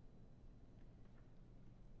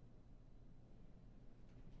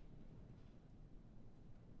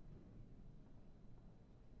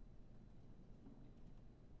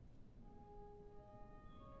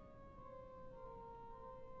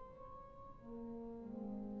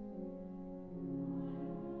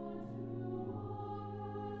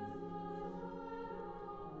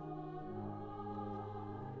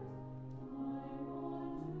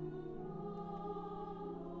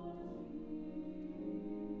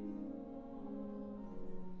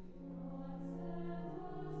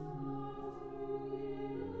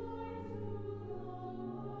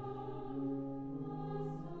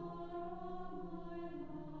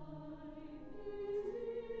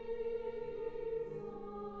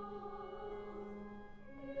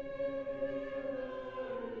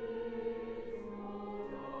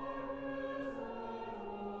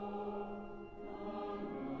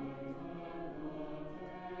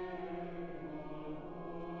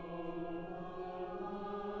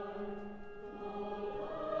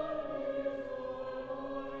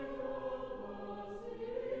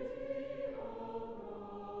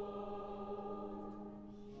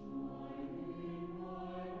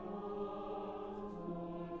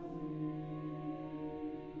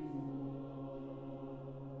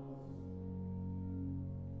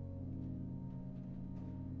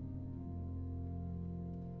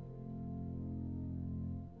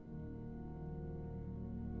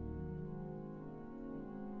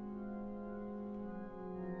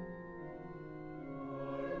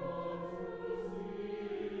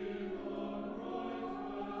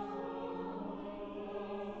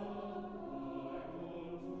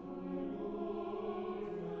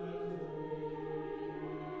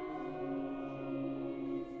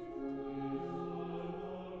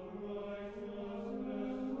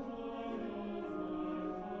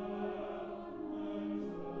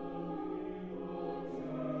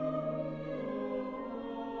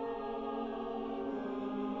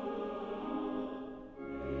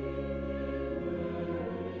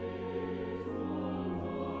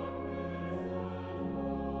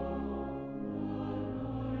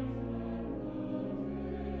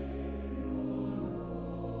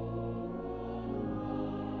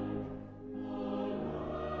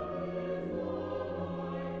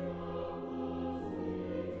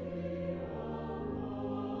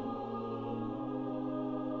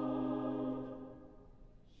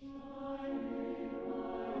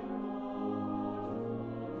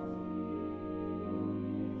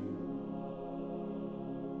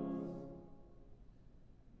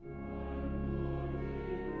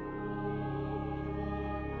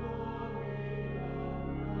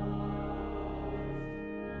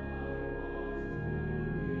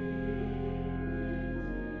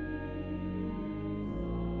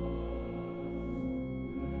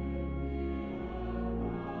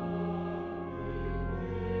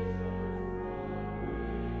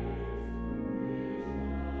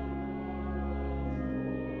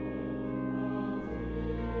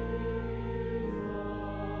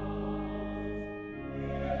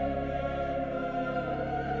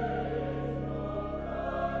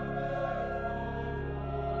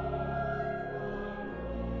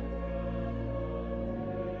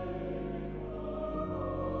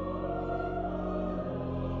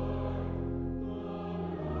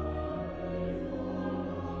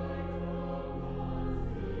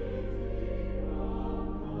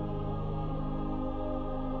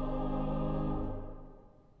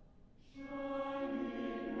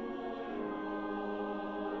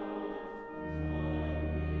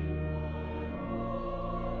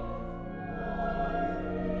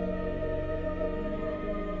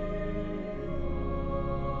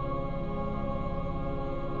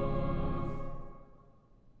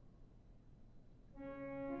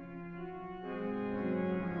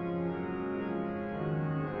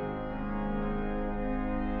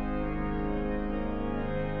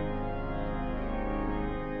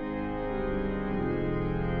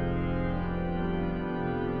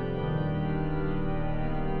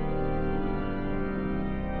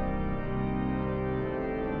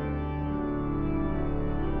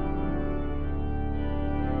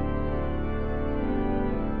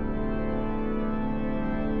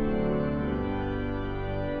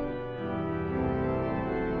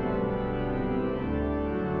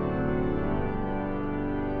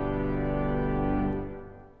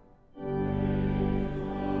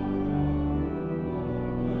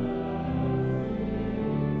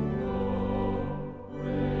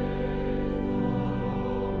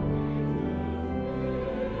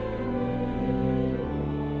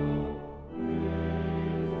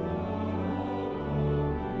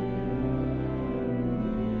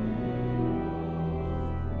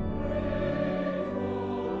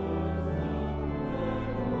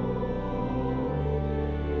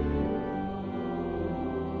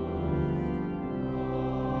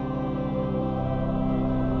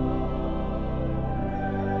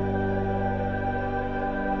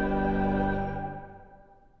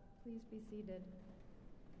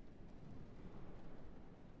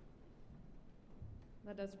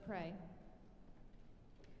 Let us pray.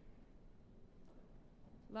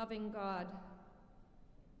 Loving God,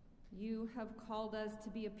 you have called us to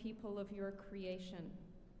be a people of your creation,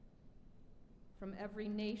 from every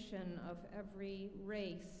nation, of every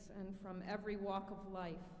race, and from every walk of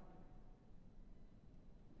life.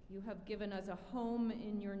 You have given us a home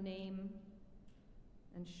in your name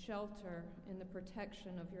and shelter in the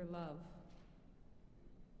protection of your love.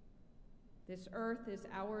 This earth is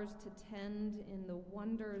ours to tend in the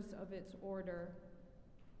wonders of its order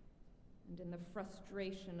and in the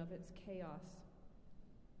frustration of its chaos.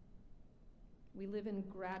 We live in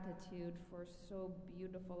gratitude for so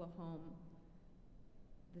beautiful a home,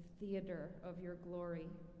 the theater of your glory.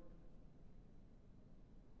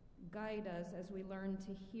 Guide us as we learn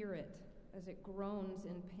to hear it, as it groans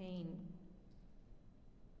in pain.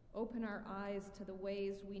 Open our eyes to the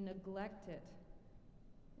ways we neglect it,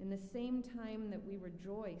 in the same time that we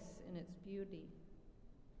rejoice in its beauty.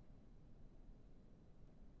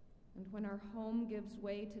 And when our home gives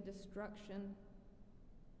way to destruction,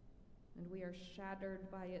 and we are shattered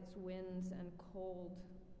by its winds and cold,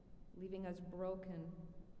 leaving us broken,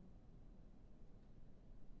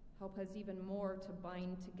 help us even more to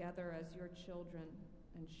bind together as your children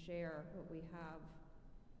and share what we have.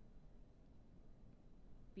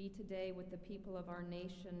 Be today with the people of our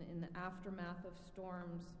nation in the aftermath of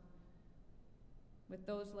storms, with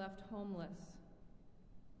those left homeless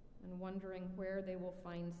and wondering where they will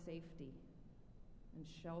find safety and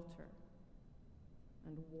shelter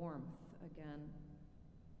and warmth again.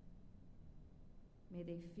 May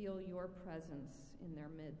they feel your presence in their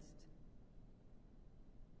midst.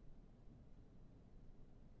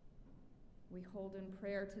 We hold in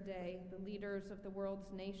prayer today the leaders of the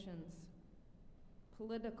world's nations,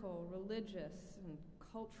 political, religious, and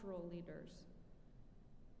cultural leaders.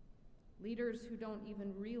 Leaders who don't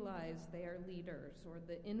even realize they are leaders or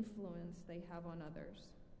the influence they have on others.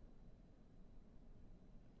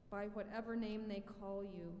 By whatever name they call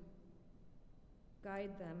you,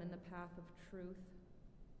 guide them in the path of truth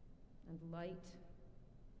and light,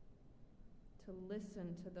 to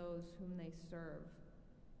listen to those whom they serve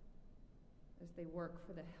as they work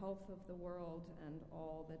for the health of the world and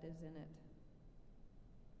all that is in it.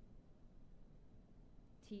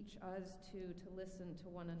 Teach us, too, to listen to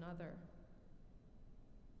one another,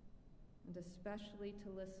 and especially to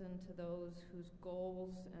listen to those whose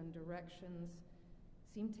goals and directions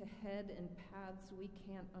seem to head in paths we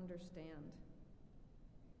can't understand.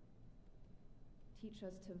 Teach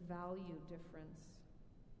us to value difference,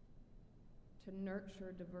 to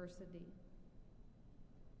nurture diversity,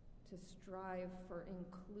 to strive for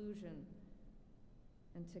inclusion,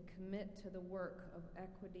 and to commit to the work of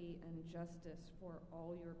equity and justice for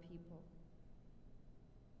all your people.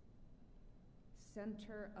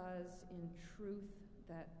 Center us in truth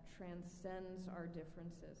that transcends our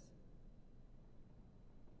differences.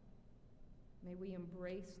 May we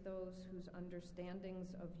embrace those whose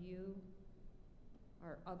understandings of you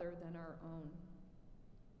are other than our own.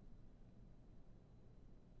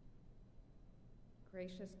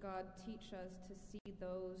 Gracious God, teach us to see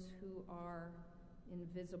those who are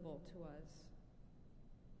invisible to us,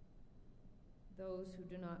 those who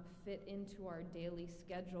do not fit into our daily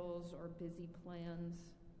schedules or busy plans,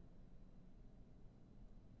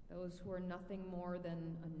 those who are nothing more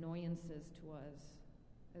than annoyances to us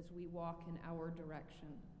as we walk in our direction,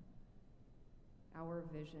 our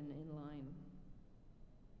vision in line.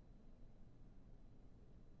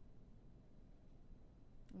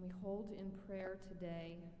 And we hold in prayer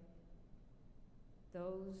today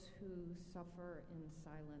those who suffer in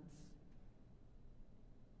silence,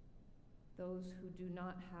 those who do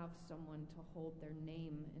not have someone to hold their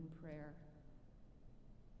name in prayer,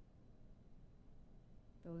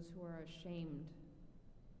 those who are ashamed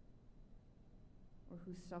or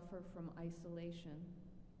who suffer from isolation,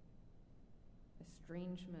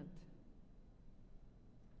 estrangement,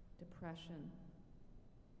 depression,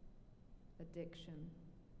 addiction,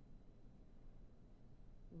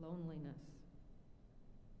 loneliness.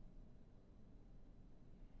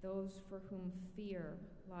 Those for whom fear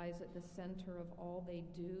lies at the center of all they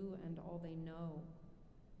do and all they know.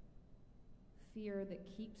 Fear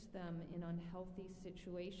that keeps them in unhealthy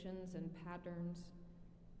situations and patterns.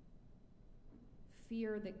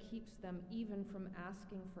 Fear that keeps them even from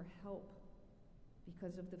asking for help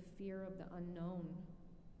because of the fear of the unknown.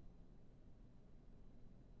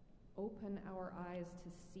 Open our eyes to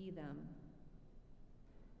see them,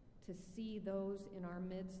 to see those in our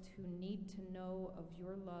midst who need to know of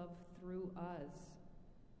your love through us.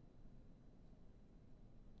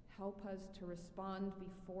 Help us to respond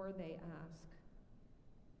before they ask,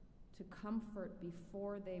 to comfort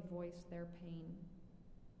before they voice their pain,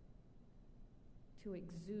 to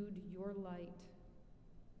exude your light,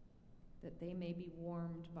 that they may be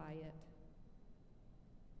warmed by it.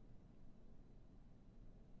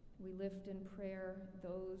 We lift in prayer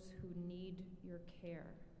those who need your care.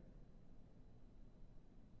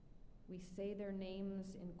 We say their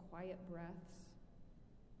names in quiet breaths.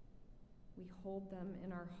 We hold them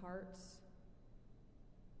in our hearts.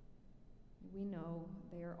 We know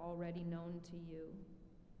they are already known to you.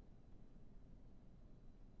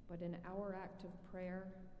 But in our act of prayer,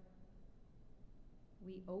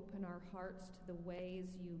 we open our hearts to the ways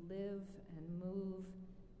you live and move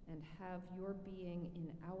and have your being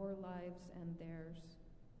in our lives and theirs,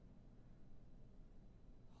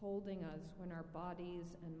 holding us when our bodies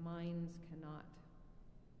and minds cannot.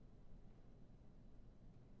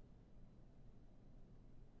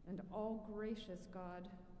 And all gracious God,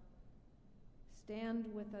 stand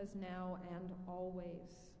with us now and always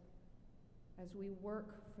as we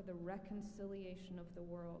work for the reconciliation of the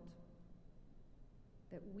world,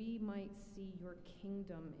 that we might see your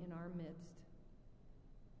kingdom in our midst.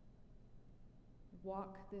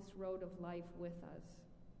 Walk this road of life with us.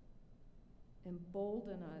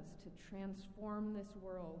 Embolden us to transform this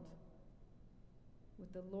world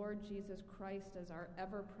with the Lord Jesus Christ as our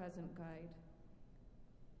ever-present guide,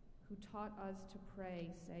 who taught us to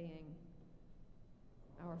pray, saying,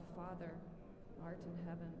 Our Father, who art in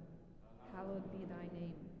heaven, hallowed be thy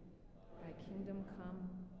name. Thy kingdom come,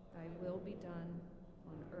 thy will be done,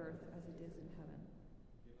 on earth as it is in heaven.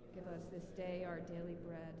 Give us this day our daily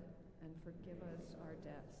bread, and forgive us our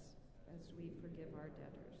debts, as we forgive our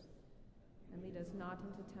debtors. And lead us not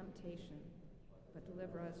into temptation, but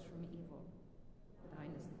deliver us from evil. For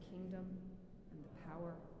thine is the kingdom, and the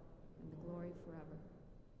power, and the glory forever.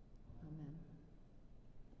 Amen.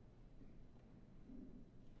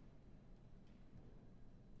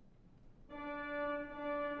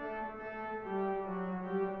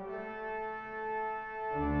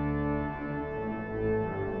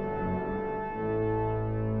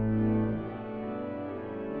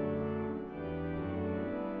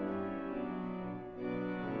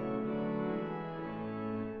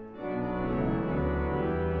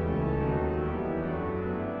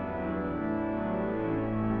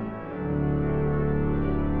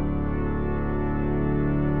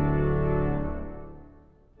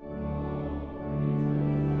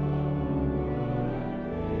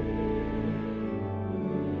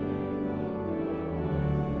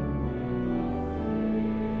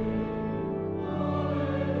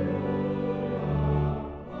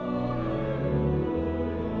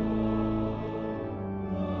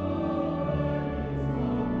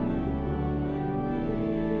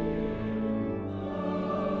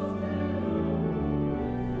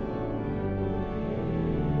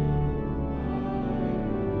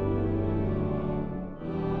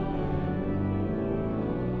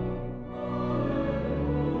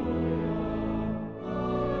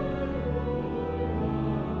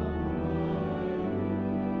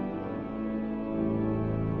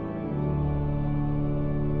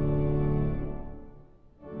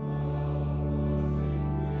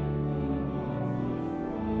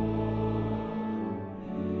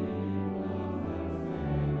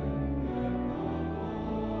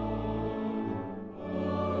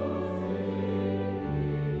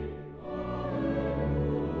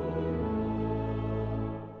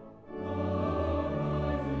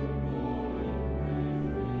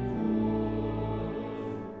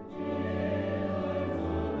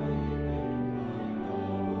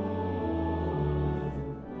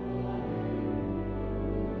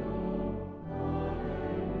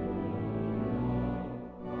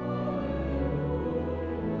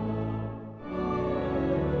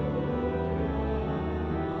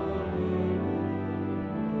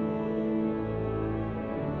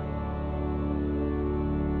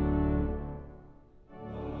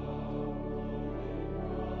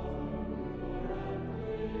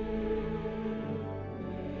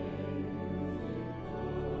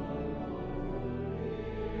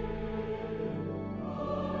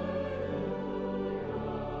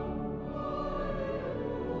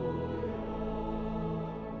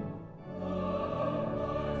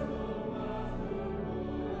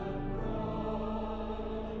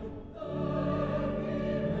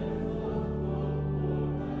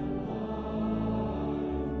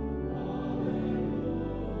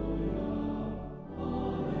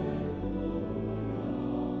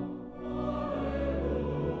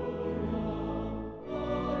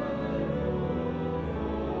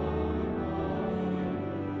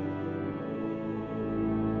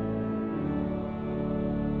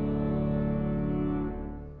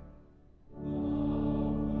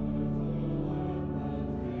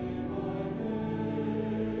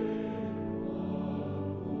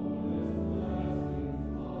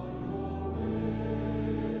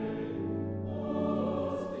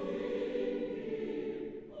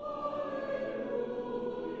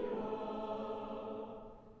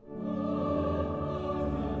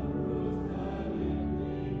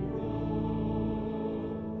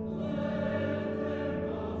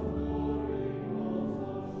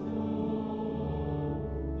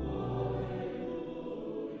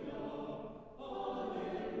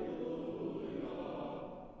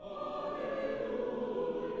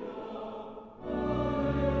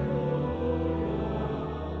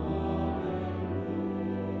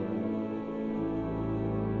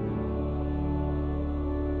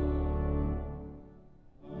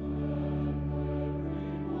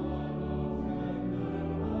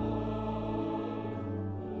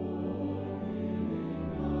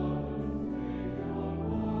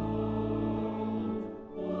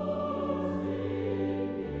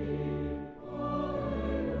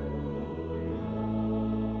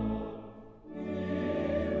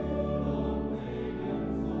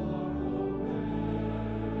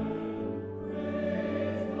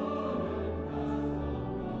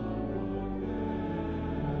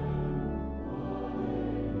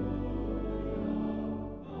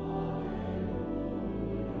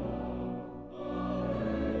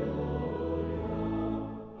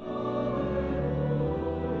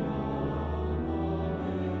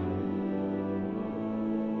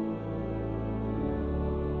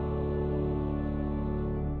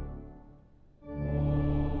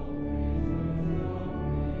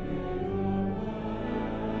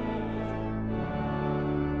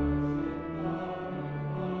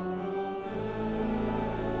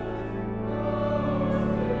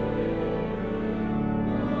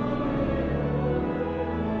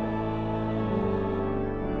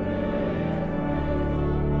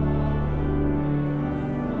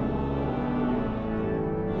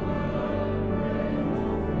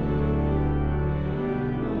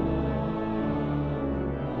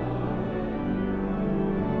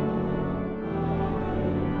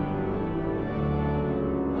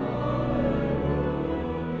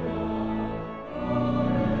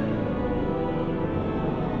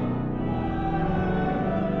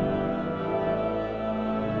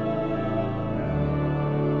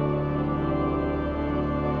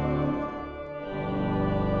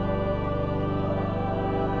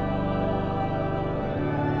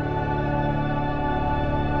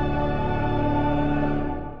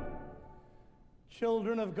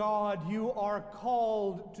 Children of God, you are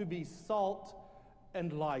called to be salt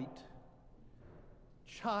and light.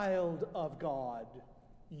 Child of God,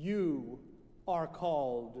 you are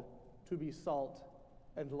called to be salt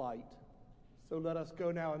and light. So let us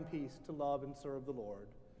go now in peace to love and serve the Lord.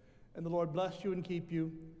 And the Lord bless you and keep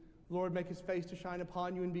you. The Lord make his face to shine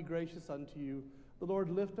upon you and be gracious unto you. The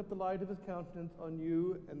Lord lift up the light of his countenance on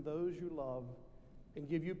you and those you love, and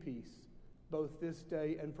give you peace, both this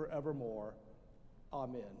day and forevermore.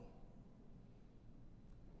 Amen.